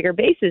seeing with the bigger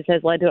bases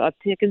has led to an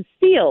uptick in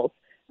steals.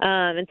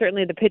 And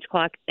certainly the pitch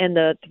clock and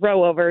the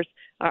throwovers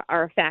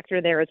are a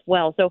factor there as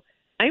well. So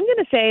I'm going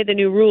to say the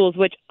new rules,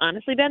 which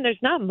honestly, Ben, there's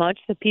not much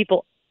that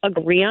people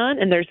agree on,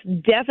 and there's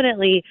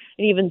definitely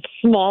an even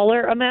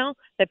smaller amount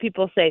that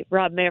people say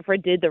Rob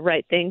Manfred did the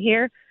right thing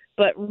here.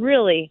 But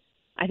really,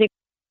 I think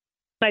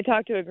I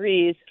talk to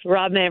agrees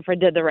Rob Manfred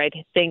did the right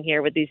thing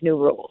here with these new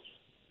rules.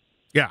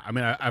 Yeah, I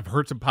mean, I've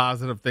heard some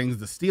positive things.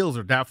 The steals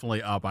are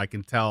definitely up. I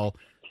can tell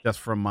just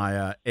from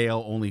my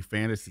AL-only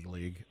fantasy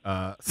league.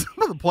 Some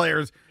of the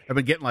players have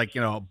been getting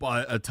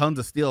tons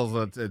of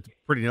steals. It's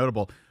pretty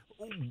notable.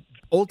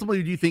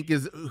 Ultimately, do you think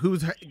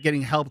who's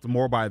getting helped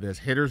more by this,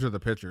 hitters or the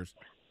pitchers?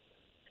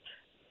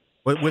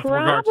 With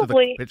regards to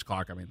the pitch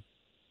clock, I mean.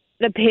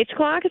 The pitch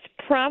clock is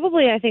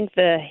probably, I think,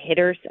 the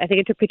hitters. I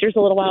think it took pitchers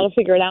a little while to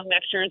figure it out.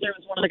 Max Scherzer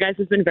was one of the guys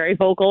who's been very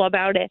vocal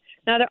about it.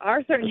 Now, there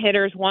are certain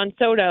hitters, Juan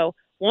Soto,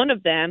 one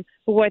of them,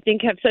 who I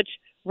think have such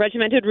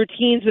regimented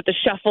routines with the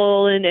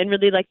shuffle and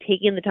really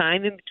taking the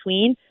time in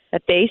between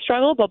that they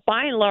struggle. But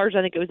by and large,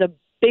 I think it was a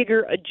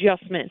bigger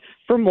adjustment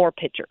for more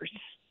pitchers.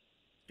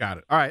 Got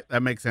it. All right.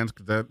 That makes sense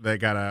because they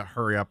got to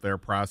hurry up their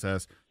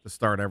process to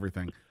start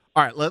everything.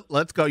 All right.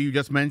 Let's go. You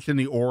just mentioned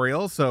the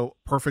Orioles, so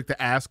perfect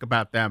to ask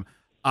about them.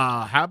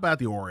 How about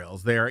the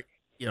Orioles? They're,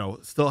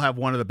 still have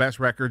one of the best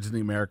records in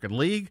the American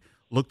League,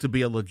 look to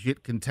be a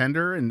legit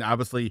contender, and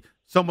obviously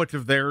so much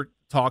of their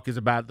talk is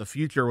about the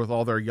future with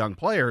all their young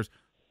players,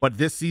 but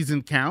this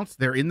season counts.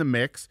 They're in the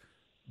mix.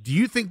 Do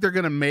you think they're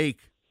going to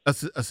make a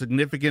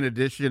significant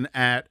addition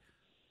at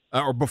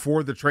or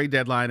before the trade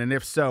deadline? And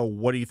if so,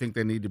 what do you think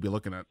they need to be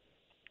looking at?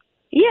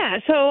 Yeah,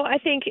 so I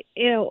think,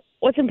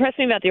 what's impressed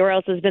me about the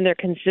Orioles has been their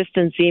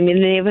consistency. I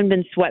mean, they haven't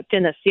been swept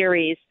in a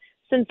series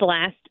since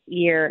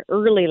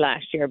early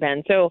last year,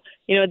 Ben. So,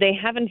 they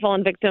haven't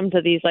fallen victim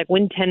to these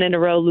win 10 in a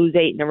row, lose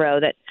 8 in a row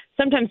that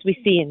sometimes we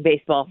see in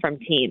baseball from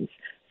teams.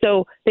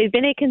 So they've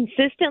been a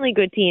consistently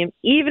good team,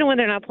 even when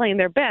they're not playing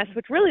their best,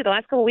 which really the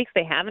last couple of weeks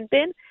they haven't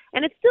been.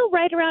 And it's still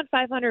right around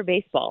 500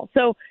 baseball.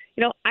 So,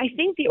 I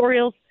think the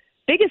Orioles'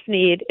 biggest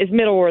need is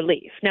middle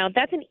relief. Now,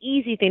 that's an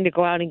easy thing to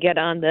go out and get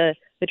on the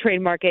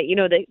trade market.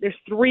 There's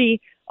 3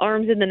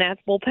 arms in the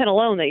Nats bullpen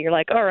alone that you're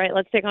like, all right,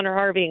 let's take Hunter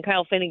Harvey and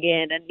Kyle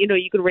Finnegan. And,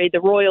 you could raid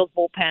the Royals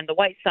bullpen, the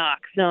White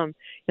Sox,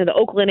 the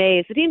Oakland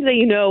A's, the teams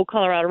that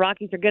Colorado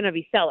Rockies are going to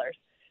be sellers.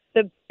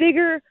 The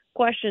bigger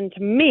question to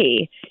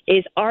me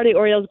is, are the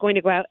Orioles going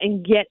to go out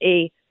and get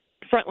a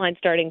frontline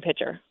starting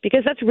pitcher?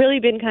 Because that's really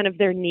been kind of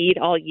their need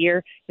all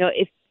year.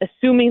 If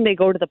assuming they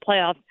go to the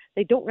playoffs,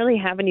 they don't really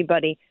have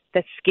anybody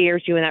that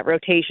scares you in that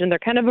rotation. They're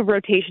kind of a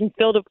rotation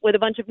filled with a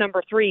bunch of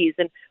number 3s.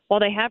 And while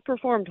they have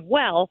performed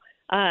well,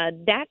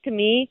 that to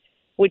me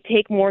would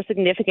take more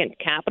significant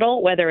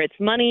capital, whether it's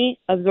money,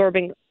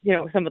 absorbing,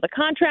 some of the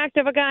contract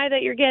of a guy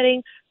that you're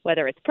getting,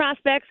 whether it's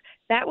prospects.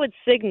 That would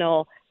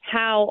signal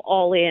how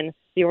all in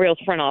the Orioles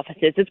front office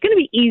is. It's going to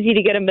be easy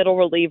to get a middle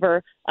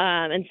reliever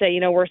and say,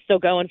 we're still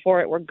going for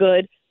it, we're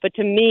good. But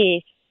to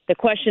me, the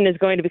question is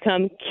going to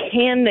become,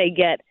 can they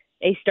get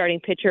a starting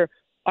pitcher?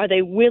 Are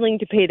they willing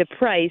to pay the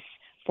price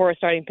for a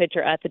starting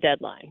pitcher at the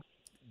deadline?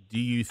 Do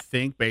you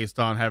think, based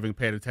on having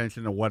paid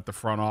attention to what the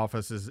front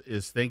office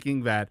is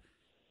thinking, that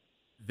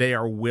they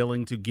are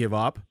willing to give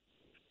up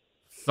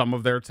some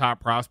of their top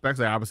prospects?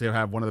 They obviously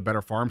have one of the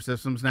better farm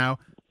systems now.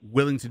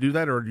 Willing to do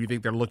that, or do you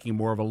think they're looking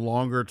more of a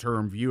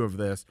longer-term view of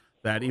this,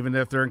 that even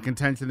if they're in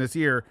contention this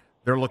year,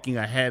 they're looking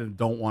ahead and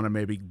don't want to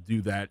maybe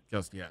do that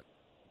just yet?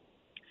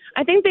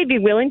 I think they'd be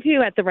willing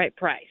to at the right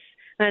price.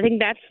 And I think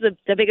that's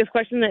the biggest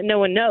question that no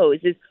one knows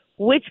is,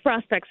 which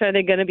prospects are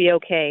they going to be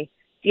okay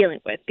dealing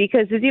with?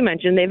 Because, as you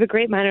mentioned, they have a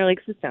great minor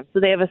league system, so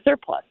they have a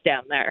surplus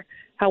down there.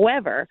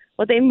 However,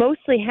 what they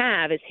mostly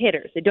have is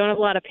hitters. They don't have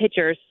a lot of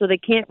pitchers, so they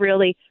can't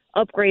really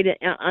upgrade it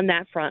on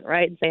that front,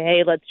 right? And say,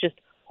 hey, let's just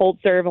hold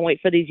serve and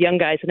wait for these young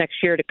guys next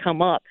year to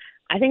come up.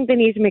 I think they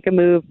need to make a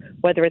move,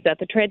 whether it's at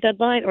the trade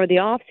deadline or the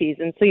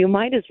offseason. So you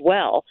might as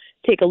well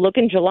take a look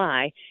in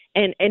July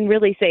and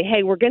really say,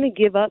 hey, we're going to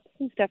give up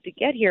some stuff to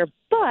get here,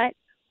 but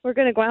we're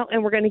going to go out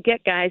and we're going to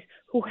get guys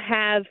who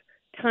have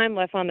time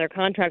left on their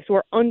contracts, who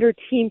are under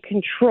team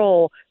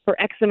control for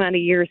X amount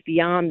of years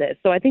beyond this.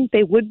 So I think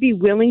they would be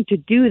willing to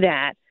do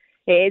that.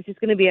 It's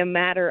just going to be a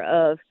matter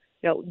of,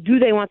 do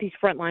they want these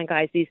frontline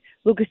guys, these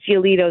Lucas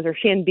Giolito's or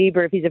Shane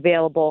Bieber if he's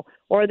available,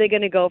 or are they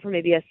going to go for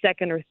maybe a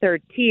second or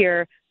third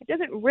tier? It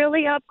doesn't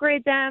really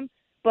upgrade them,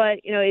 but,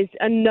 it's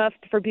enough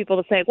for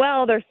people to say,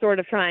 well, they're sort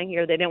of trying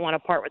here. They didn't want to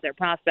part with their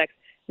prospects.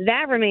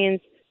 That remains,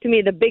 to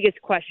me, the biggest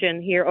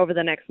question here over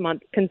the next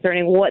month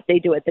concerning what they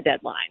do at the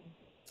deadline.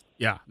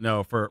 Yeah,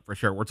 no, for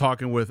sure. We're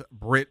talking with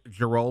Britt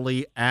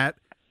Ghiroli at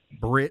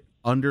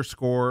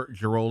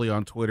Britt_Ghiroli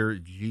on Twitter,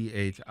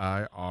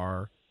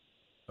 Ghiroli.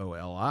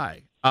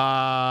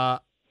 All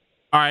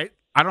right.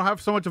 I don't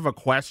have so much of a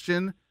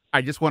question.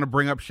 I just want to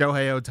bring up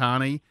Shohei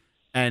Ohtani,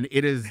 and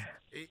it's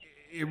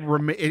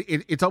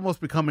almost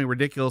becoming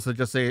ridiculous to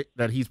just say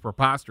that he's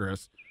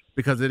preposterous,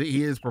 because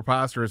he is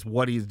preposterous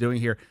what he's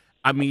doing here.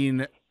 I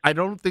mean, I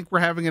don't think we're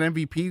having an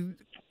MVP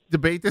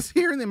debate this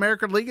year in the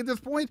American League at this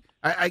point.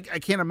 I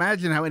can't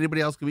imagine how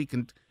anybody else could be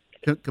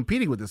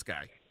competing with this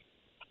guy.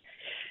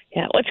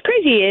 Yeah, what's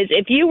crazy is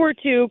if you were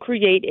to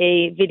create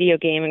a video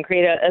game and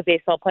create a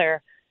baseball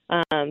player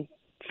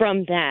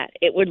from that,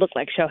 it would look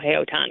like Shohei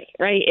Ohtani,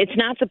 right? It's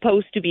not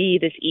supposed to be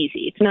this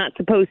easy. It's not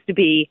supposed to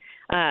be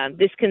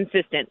this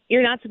consistent.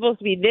 You're not supposed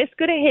to be this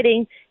good at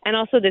hitting and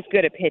also this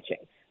good at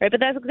pitching, right? But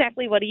that's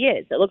exactly what he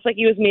is. It looks like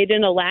he was made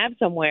in a lab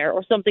somewhere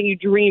or something you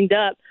dreamed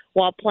up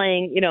while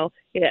playing,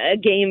 a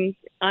game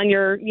on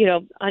your,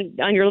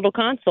 on your little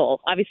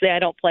console. Obviously, I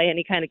don't play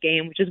any kind of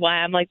game, which is why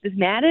I'm like, is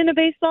Madden a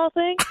baseball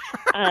thing?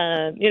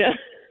 But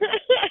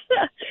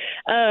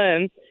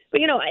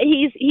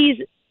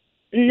he's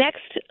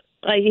next.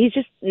 Like, he's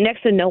just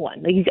next to no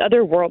one. Like, he's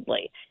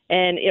otherworldly.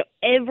 And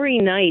every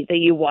night that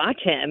you watch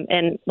him,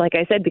 and like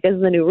I said, because of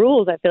the new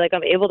rules, I feel like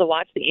I'm able to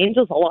watch the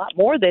Angels a lot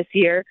more this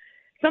year.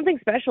 Something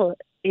special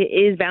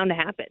is bound to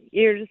happen.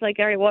 You're just like,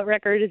 all right, what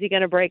record is he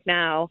going to break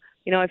now?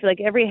 I feel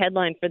like every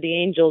headline for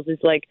the Angels is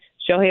like,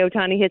 Shohei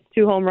Ohtani hits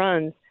 2 home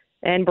runs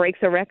and breaks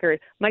a record.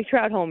 Mike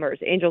Trout homers,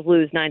 Angels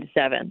lose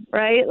 9-7,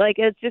 right? Like,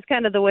 it's just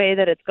kind of the way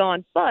that it's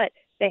gone. But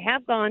they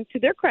have gone, to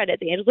their credit,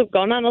 the Angels have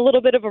gone on a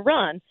little bit of a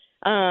run.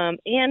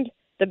 And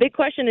the big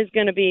question is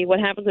going to be what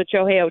happens with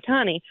Shohei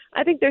Ohtani.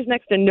 I think there's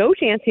next to no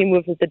chance he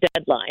moves at the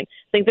deadline.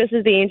 I think this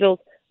is the Angels'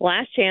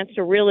 last chance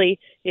to really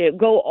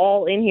go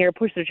all in here,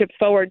 push their chips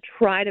forward,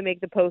 try to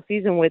make the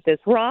postseason with this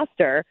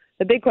roster.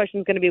 The big question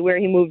is going to be where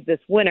he moves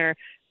this winter.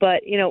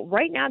 But,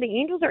 right now the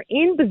Angels are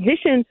in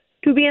position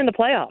to be in the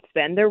playoffs,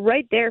 Ben. They're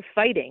right there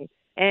fighting.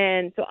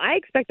 And so I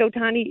expect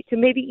Ohtani to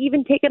maybe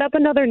even take it up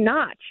another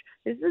notch.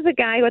 This is a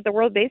guy who at the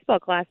World Baseball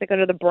Classic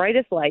under the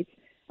brightest lights,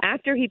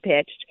 after he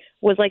pitched,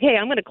 was like, hey,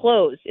 I'm going to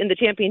close in the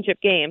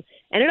championship game.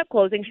 Ended up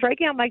closing,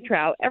 striking out Mike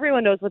Trout.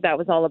 Everyone knows what that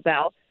was all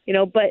about,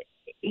 but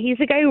he's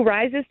a guy who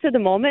rises to the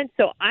moment.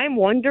 So I'm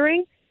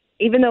wondering,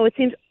 even though it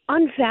seems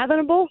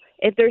unfathomable,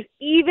 if there's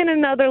even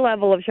another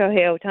level of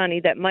Shohei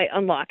Ohtani that might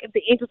unlock if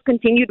the Angels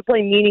continue to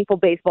play meaningful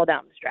baseball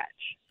down the stretch.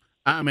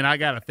 I mean, I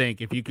got to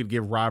think, if you could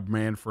give Rob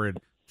Manfred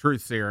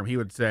truth serum, he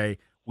would say,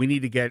 we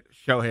need to get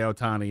Shohei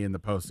Ohtani in the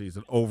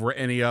postseason over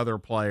any other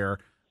player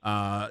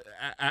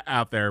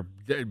out there,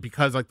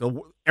 because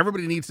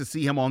everybody needs to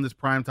see him on this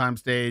primetime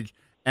stage,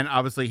 and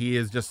obviously he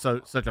is just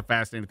such a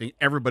fascinating thing.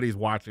 Everybody's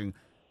watching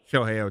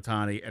Shohei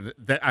Ohtani, and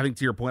that, I think,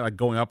 to your point, like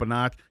going up a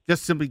notch,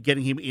 just simply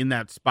getting him in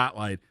that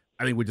spotlight,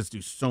 I think would just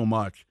do so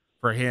much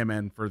for him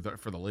and for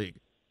the league.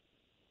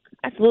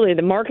 Absolutely,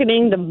 the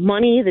marketing, the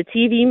money, the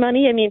TV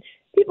money. I mean,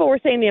 people were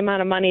saying the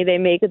amount of money they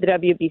make at the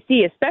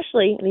WBC,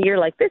 especially in a year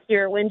like this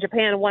year when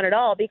Japan won it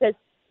all, because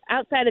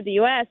outside of the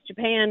U.S.,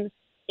 Japan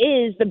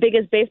is the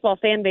biggest baseball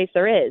fan base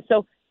there is.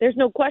 So there's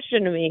no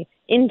question to me,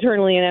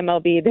 internally in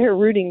MLB, they're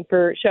rooting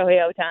for Shohei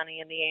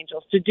Ohtani and the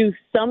Angels to do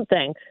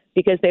something,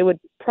 because they would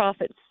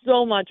profit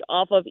so much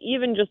off of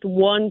even just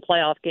one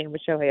playoff game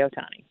with Shohei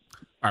Ohtani.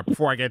 All right,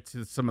 before I get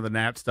to some of the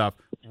Nat stuff,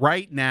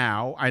 right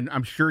now,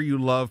 I'm sure you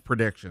love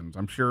predictions.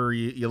 I'm sure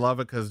you love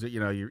it because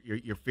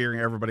you're fearing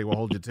everybody will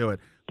hold you to it.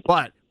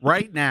 But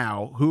right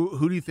now, who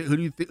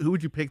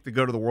would you pick to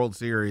go to the World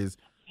Series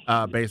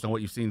based on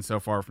what you've seen so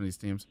far from these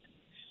teams?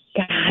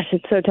 Gosh,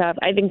 it's so tough.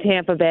 I think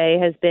Tampa Bay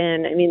has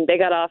been, they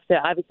got off to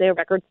obviously a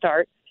record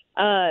start,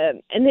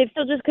 and they've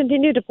still just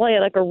continued to play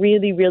at like a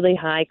really, really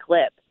high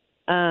clip.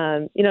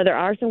 There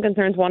are some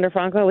concerns. Wander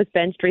Franco was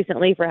benched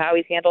recently for how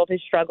he's handled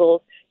his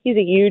struggles. He's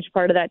a huge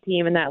part of that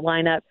team and that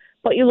lineup.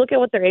 But you look at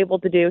what they're able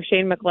to do.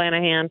 Shane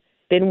McClanahan,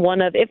 been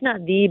one of, if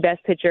not the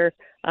best pitcher,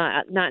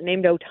 not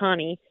named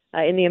Ohtani,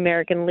 in the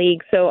American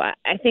League. So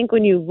I think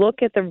when you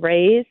look at the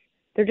Rays,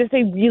 they're just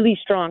a really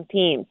strong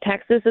team.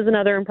 Texas is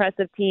another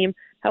impressive team.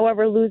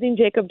 However, losing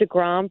Jacob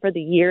deGrom for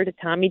the year to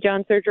Tommy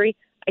John surgery,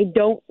 I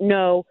don't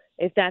know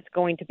if that's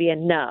going to be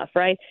enough,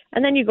 right?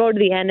 And then you go to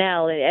the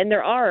NL, and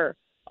there are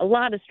a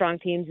lot of strong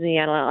teams in the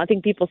NL. I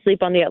think people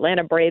sleep on the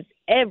Atlanta Braves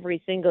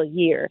every single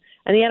year,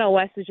 and the NL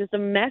West is just a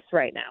mess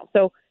right now.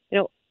 So,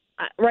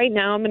 right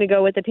now I'm going to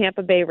go with the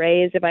Tampa Bay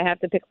Rays. If I have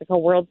to pick like a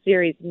World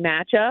Series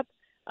matchup,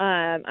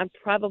 I'm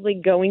probably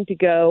going to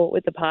go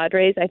with the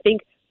Padres. I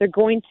think they're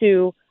going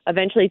to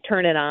eventually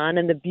turn it on,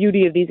 and the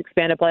beauty of these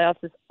expanded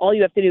playoffs is all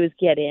you have to do is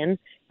get in.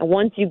 And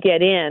once you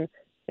get in,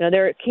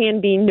 there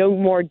can be no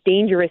more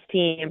dangerous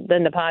team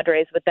than the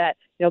Padres with that,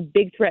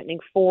 big threatening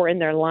four in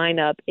their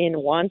lineup in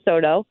Juan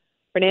Soto,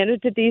 Fernando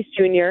Tatis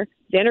Jr.,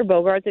 Xander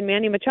Bogaerts, and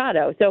Manny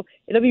Machado. So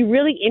it'll be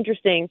really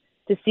interesting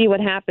to see what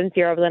happens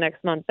here over the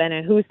next month, Ben,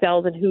 and who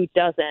sells and who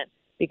doesn't,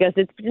 because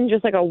it's been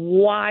just like a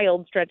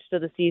wild stretch to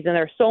the season.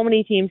 There are so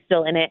many teams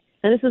still in it,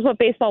 and this is what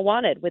baseball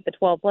wanted with the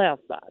 12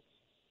 playoff spots.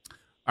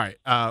 All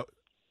right,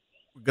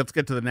 let's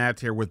get to the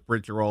Nats here with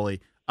Britt Ghiroli.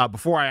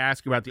 Before I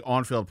ask you about the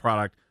on-field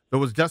product, there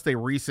was just a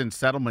recent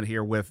settlement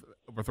here with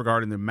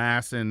regarding the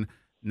Masson,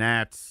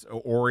 Nats,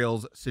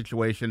 Orioles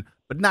situation,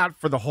 but not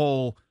for the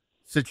whole,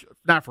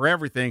 not for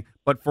everything,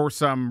 but for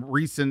some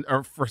recent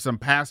or for some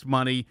past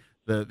money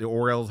the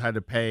Orioles had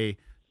to pay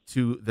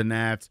to the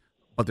Nats,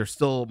 but there's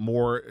still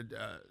more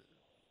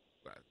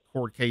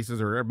court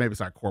cases, or maybe it's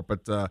not court,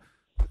 but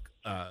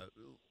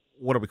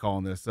what are we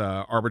calling this?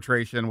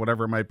 Arbitration,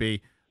 whatever it might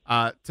be,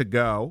 to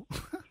go.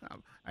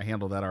 I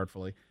handled that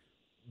artfully.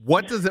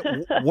 What does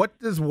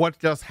what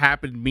just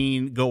happened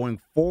mean going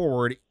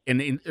forward,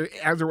 and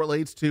as it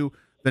relates to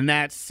the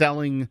Nats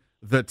selling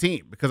the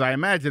team? Because I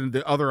imagine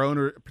the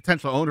other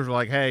potential owners are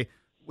like, "Hey,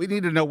 we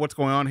need to know what's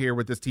going on here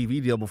with this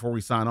TV deal before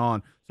we sign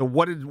on." So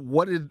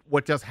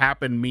what just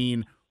happened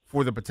mean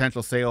for the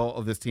potential sale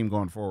of this team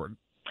going forward?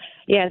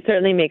 Yeah, it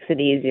certainly makes it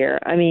easier.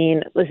 I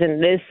mean, listen,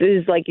 this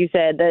is, like you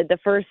said, the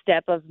first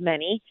step of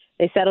many.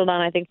 They settled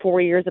on, I think, 4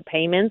 years of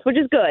payments, which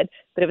is good,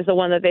 but it was the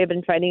one that they've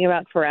been fighting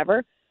about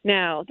forever.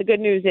 Now, the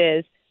good news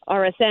is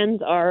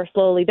RSNs are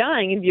slowly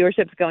dying and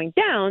viewership's going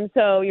down,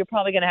 so you're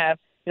probably going to have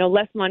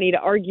less money to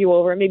argue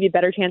over, maybe a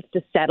better chance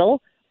to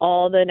settle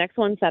all the next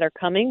ones that are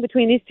coming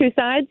between these two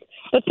sides.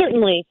 But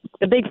certainly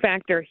the big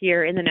factor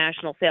here in the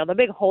national sale, the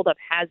big holdup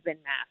has been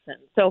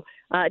Masson. So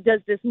does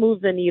this move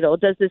the needle?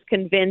 Does this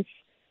convince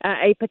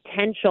a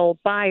potential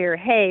buyer,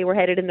 hey, we're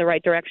headed in the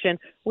right direction,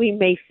 we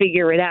may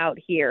figure it out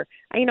here?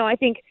 I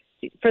think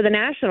for the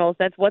Nationals,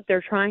 that's what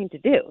they're trying to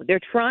do. They're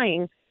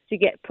trying to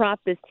prop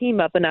this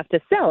team up enough to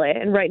sell it.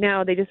 And right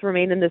now they just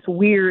remain in this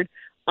weird,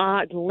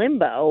 odd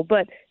limbo.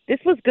 But this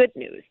was good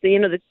news.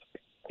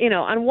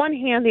 On one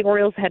hand, the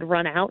Orioles had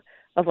run out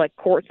of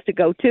courts to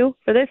go to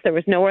for this. There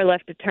was nowhere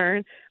left to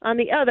turn. On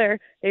the other,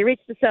 they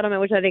reached a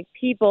settlement, which I think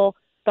people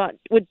thought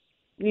would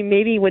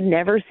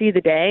never see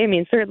the day. I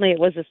mean, certainly it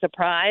was a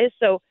surprise.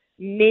 So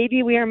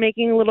maybe we are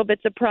making little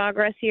bits of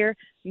progress here.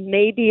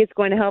 Maybe it's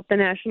going to help the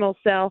Nationals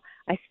sell.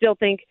 I still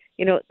think,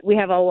 we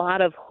have a lot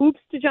of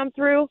hoops to jump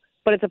through,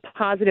 but it's a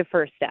positive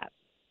first step.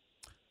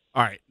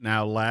 All right.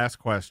 Now, last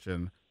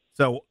question.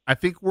 So I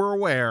think we're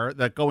aware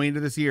that going into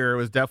this year, it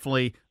was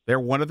definitely, they're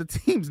one of the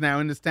teams now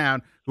in this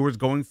town who was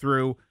going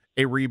through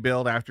a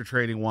rebuild after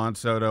trading Juan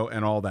Soto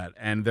and all that.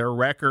 And their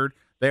record,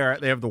 they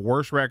have the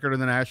worst record in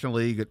the National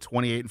League at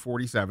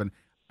 28-47.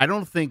 I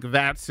don't think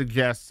that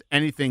suggests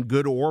anything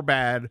good or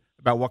bad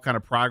about what kind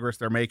of progress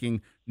they're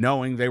making,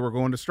 knowing they were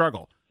going to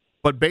struggle.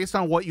 But based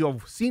on what you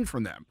have seen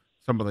from them,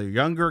 some of the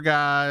younger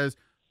guys,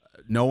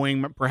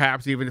 knowing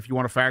perhaps even if you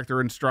want to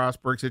factor in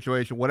Strasburg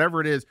situation,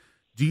 whatever it is,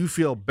 do you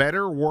feel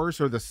better, worse,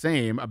 or the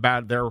same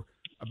about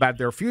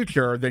their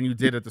future than you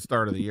did at the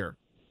start of the year?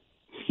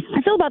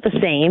 I feel about the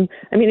same.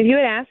 I mean, if you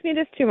had asked me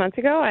this 2 months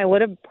ago, I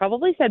would have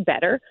probably said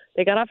better.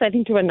 They got off, I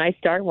think, to a nice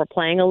start. We're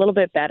playing a little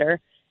bit better.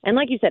 And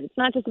like you said, it's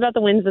not just about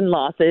the wins and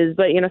losses,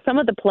 but, some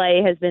of the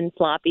play has been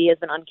sloppy, has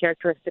been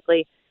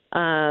uncharacteristically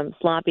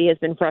sloppy, has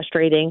been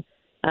frustrating.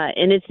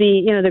 And it's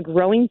the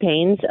growing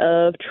pains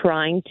of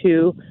trying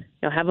to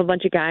have a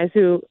bunch of guys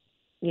who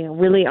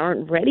really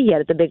aren't ready yet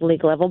at the big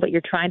league level, but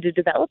you're trying to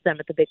develop them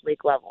at the big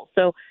league level.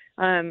 So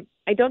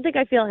I don't think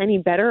I feel any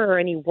better or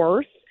any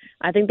worse.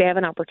 I think they have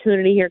an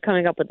opportunity here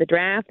coming up with the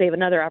draft. They have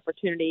another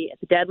opportunity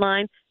at the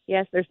deadline.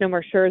 Yes, there's no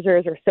more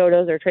Scherzers or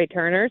Sotos or Trey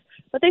Turners,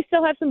 but they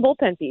still have some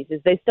bullpen pieces.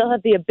 They still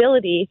have the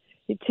ability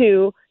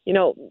to,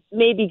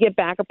 maybe get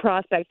back a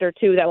prospect or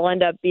two that will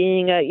end up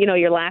being,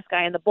 your last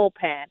guy in the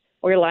bullpen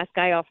or your last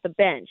guy off the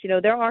bench.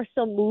 There are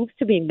still moves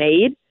to be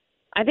made.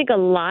 I think a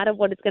lot of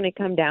what it's going to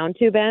come down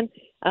to, Ben,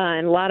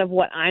 and a lot of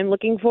what I'm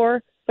looking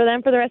for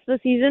them for the rest of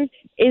the season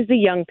is the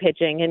young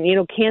pitching. And,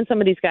 can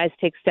some of these guys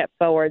take step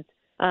forwards?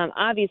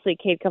 Obviously,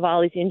 Cade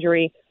Cavalli's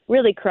injury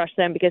really crushed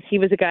them because he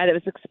was a guy that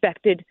was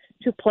expected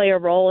to play a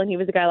role, and he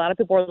was a guy a lot of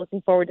people are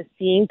looking forward to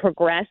seeing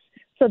progress.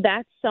 So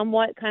that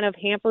somewhat kind of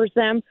hampers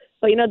them.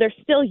 But, there's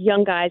still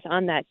young guys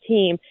on that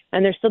team,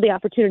 and there's still the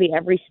opportunity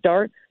every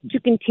start to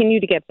continue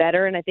to get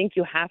better. And I think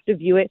you have to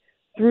view it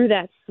through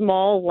that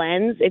small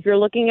lens if you're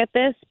looking at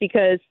this,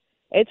 because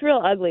it's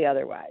real ugly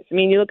otherwise. I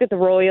mean, you look at the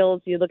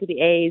Royals, you look at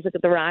the A's, look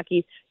at the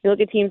Rockies, you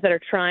look at teams that are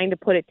trying to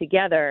put it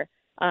together,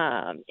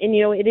 And,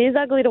 it is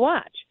ugly to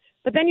watch.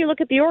 But then you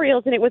look at the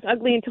Orioles, and it was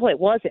ugly until it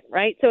wasn't,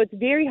 right? So it's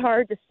very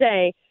hard to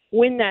say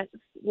when that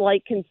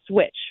light can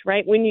switch,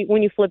 right, when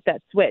you flip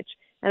that switch.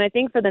 And I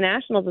think for the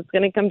Nationals, it's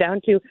going to come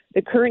down to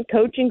the current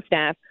coaching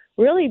staff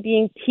really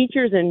being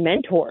teachers and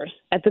mentors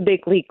at the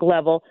big league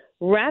level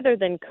rather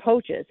than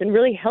coaches, and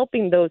really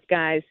helping those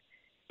guys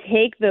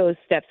take those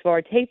steps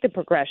forward, take the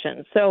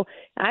progression. So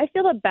I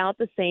feel about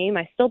the same.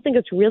 I still think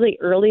it's really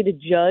early to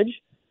judge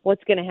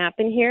what's going to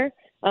happen here.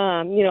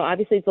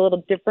 Obviously it's a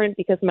little different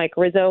because Mike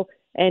Rizzo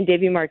and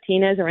Davey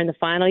Martinez are in the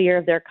final year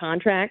of their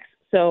contracts.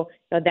 So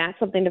that's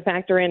something to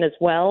factor in as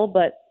well.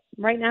 But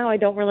right now I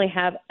don't really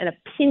have an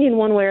opinion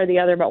one way or the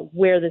other about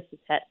where this is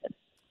headed.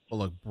 Well,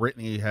 look,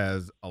 Brittany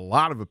has a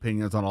lot of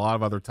opinions on a lot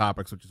of other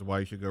topics, which is why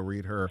you should go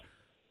read her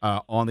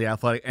on The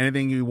Athletic.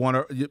 Anything you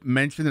want to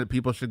mention that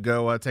people should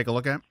go take a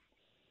look at?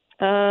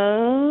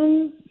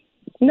 No,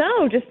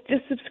 just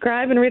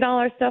subscribe and read all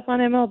our stuff on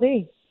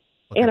MLB.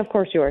 Okay. And, of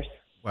course, yours.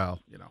 Well,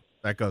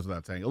 that goes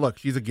without saying. Look,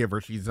 she's a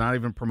giver. She's not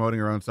even promoting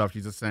her own stuff.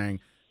 She's just saying,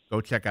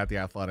 go check out The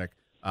Athletic.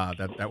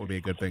 That would be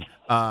a good thing.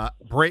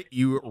 Britt,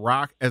 you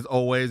rock as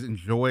always.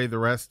 Enjoy the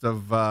rest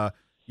of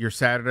your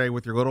Saturday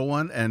with your little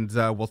one, and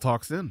we'll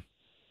talk soon.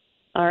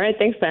 All right.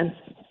 Thanks, Ben.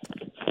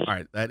 All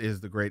right. That is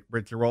the great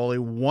Britt Ghiroli.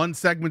 One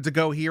segment to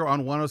go here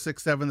on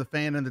 106.7 The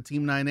Fan and the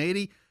Team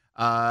 980.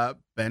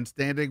 Ben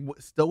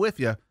Standig still with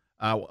you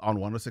on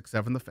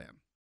 106.7 The Fan.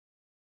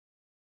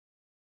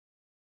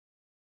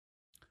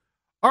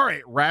 All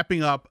right.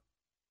 Wrapping up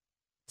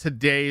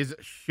today's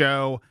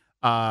show.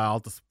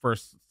 I'll just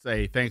first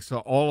say thanks to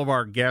all of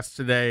our guests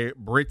today,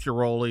 Britt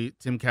Ghiroli,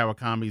 Tim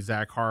Kawikami,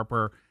 Zach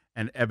Harper,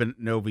 and Evan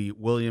Novi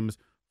Williams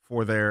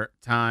for their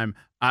time.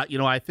 I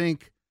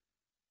think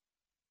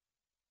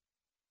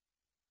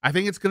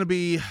it's going to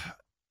be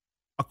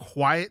a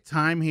quiet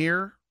time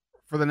here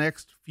for the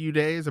next few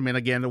days. I mean,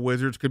 again, the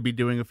Wizards could be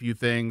doing a few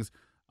things.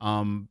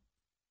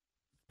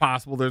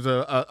 Possible there's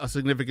a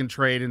significant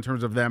trade in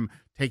terms of them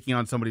taking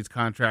on somebody's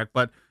contract,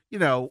 but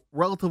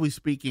relatively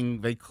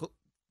speaking,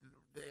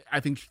 I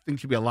think things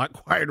should be a lot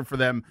quieter for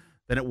them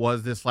than it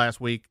was this last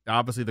week.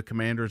 Obviously, the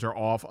Commanders are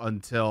off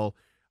until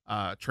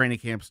training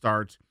camp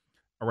starts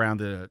around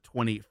the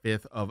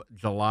 25th of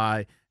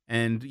July.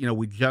 And,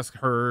 we just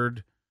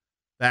heard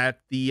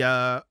that the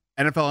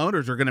NFL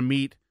owners are going to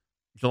meet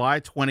July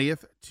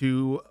 20th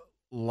to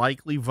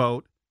likely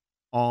vote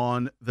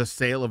on the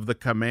sale of the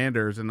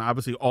Commanders. And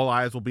obviously all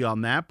eyes will be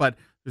on that, but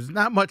there's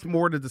not much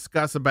more to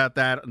discuss about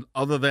that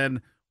other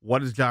than what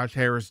does Josh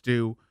Harris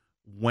do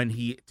when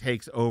he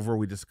takes over.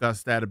 We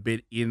discussed that a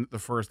bit in the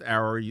first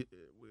hour. We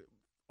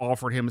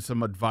offered him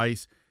some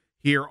advice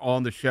here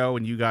on the show,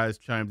 and you guys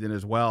chimed in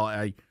as well.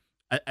 I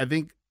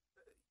think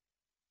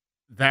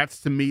that's,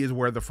 to me, is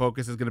where the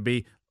focus is going to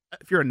be.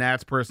 If you're a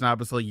Nats person,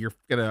 obviously you're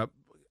going to,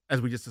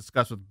 as we just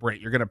discussed with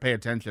Britt, you're going to pay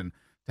attention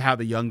to how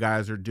the young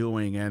guys are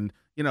doing. And,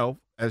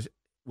 as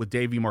with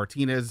Davey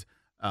Martinez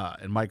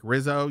and Mike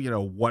Rizzo,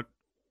 what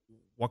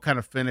kind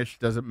of finish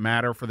doesn't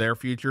matter for their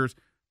futures?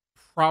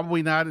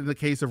 Probably not in the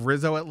case of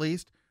Rizzo, at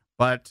least,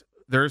 but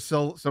there's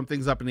still some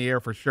things up in the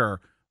air for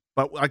sure.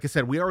 But like I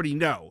said, we already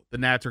know the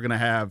Nats are going to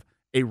have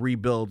a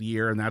rebuild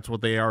year, and that's what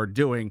they are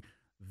doing.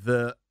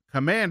 The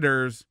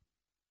Commanders,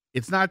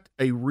 it's not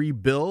a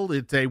rebuild.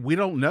 It's we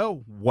don't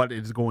know what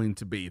it's going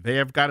to be. They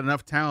have got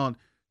enough talent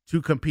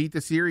to compete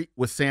this year.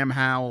 With Sam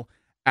Howell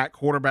at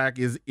quarterback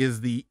is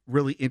the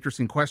really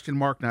interesting question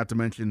mark, not to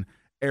mention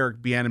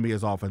Eric Bieniemy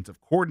as offensive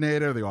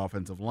coordinator, the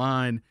offensive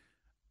line.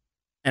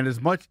 And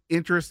as much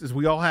interest as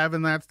we all have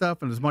in that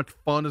stuff and as much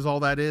fun as all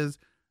that is,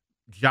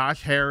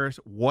 Josh Harris,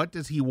 what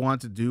does he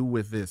want to do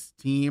with this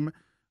team?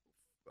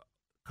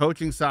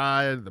 Coaching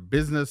side, the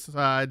business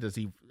side, does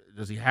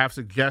he have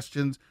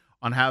suggestions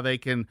on how they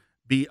can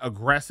be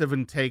aggressive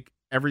and take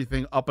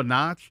everything up a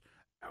notch?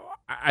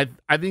 I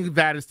think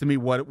that is, to me,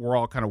 what we're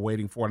all kind of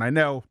waiting for. And I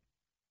know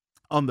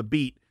on the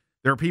beat,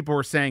 there are people who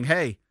are saying,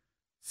 hey,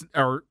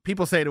 or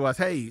people say to us,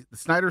 hey, the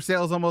Snyder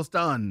sale is almost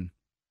done.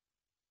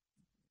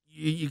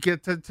 You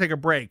get to take a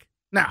break.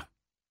 Now,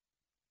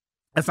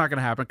 that's not going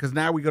to happen because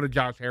now we go to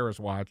Josh Harris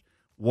watch.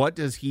 What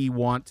does he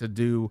want to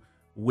do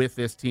with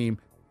this team?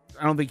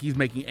 I don't think he's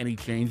making any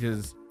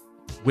changes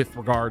with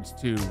regards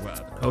to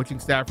the coaching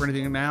staff or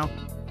anything now,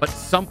 but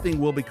something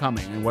will be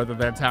coming. And whether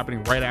that's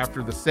happening right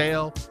after the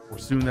sale or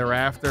soon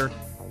thereafter,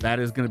 that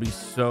is going to be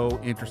so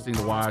interesting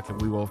to watch.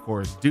 And we will, of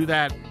course, do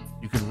that.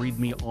 You can read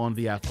me on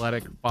The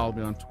Athletic. Follow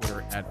me on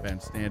Twitter at Ben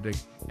Standig.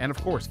 And,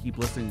 of course, keep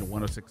listening to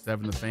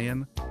 106.7 The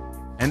Fan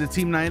and the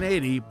Team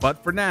 980.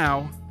 But for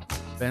now,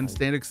 Ben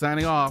Standig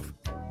signing off.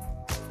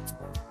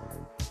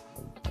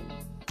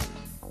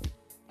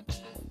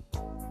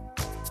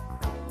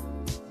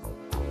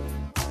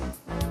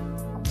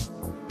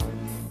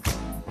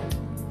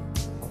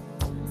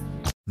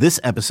 This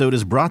episode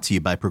is brought to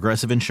you by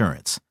Progressive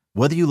Insurance.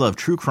 Whether you love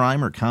true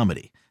crime or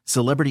comedy,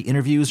 celebrity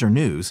interviews or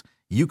news,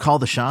 you call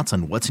the shots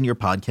on what's in your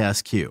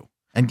podcast queue.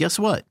 And guess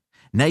what?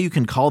 Now you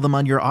can call them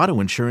on your auto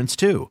insurance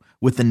too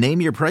with the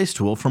Name Your Price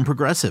tool from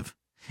Progressive.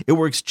 It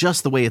works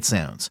just the way it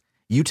sounds.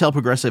 You tell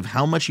Progressive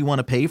how much you want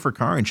to pay for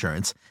car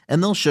insurance,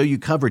 and they'll show you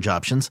coverage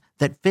options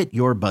that fit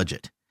your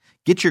budget.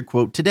 Get your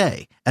quote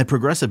today at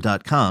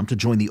Progressive.com to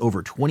join the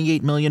over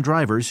 28 million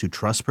drivers who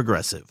trust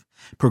Progressive.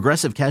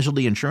 Progressive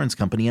Casualty Insurance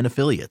Company and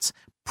Affiliates.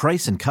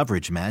 Price and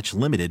coverage match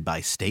limited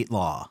by state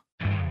law.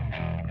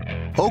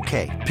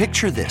 Okay,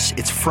 picture this.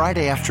 It's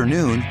Friday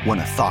afternoon when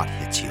a thought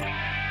hits you.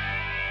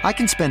 I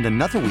can spend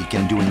another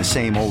weekend doing the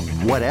same old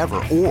whatever,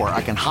 or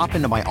I can hop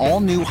into my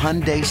all-new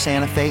Hyundai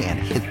Santa Fe and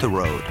hit the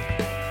road.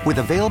 With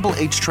available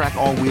H-Track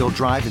all-wheel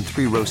drive and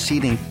 3-row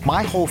seating,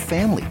 my whole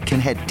family can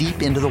head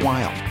deep into the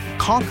wild.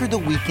 Conquer the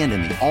weekend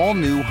in the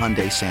all-new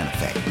Hyundai Santa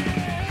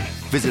Fe.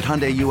 Visit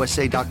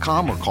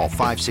HyundaiUSA.com or call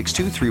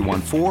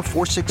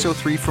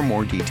 562-314-4603 for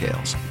more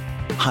details.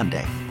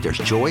 Hyundai, there's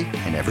joy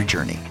in every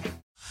journey.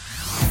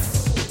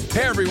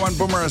 Hey everyone,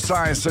 Boomer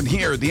Esiason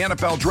here. The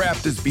NFL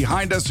Draft is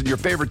behind us and your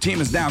favorite team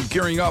is now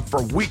gearing up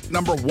for week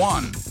number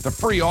 1. The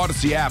free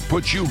Odyssey app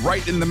puts you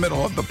right in the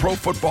middle of the pro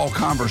football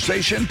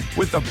conversation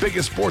with the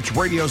biggest sports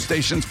radio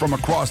stations from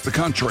across the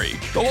country.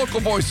 The local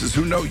voices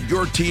who know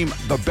your team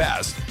the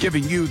best,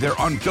 giving you their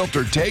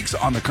unfiltered takes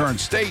on the current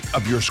state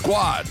of your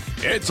squad.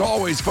 It's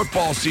always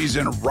football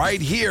season right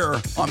here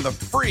on the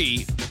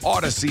free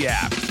Odyssey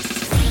app.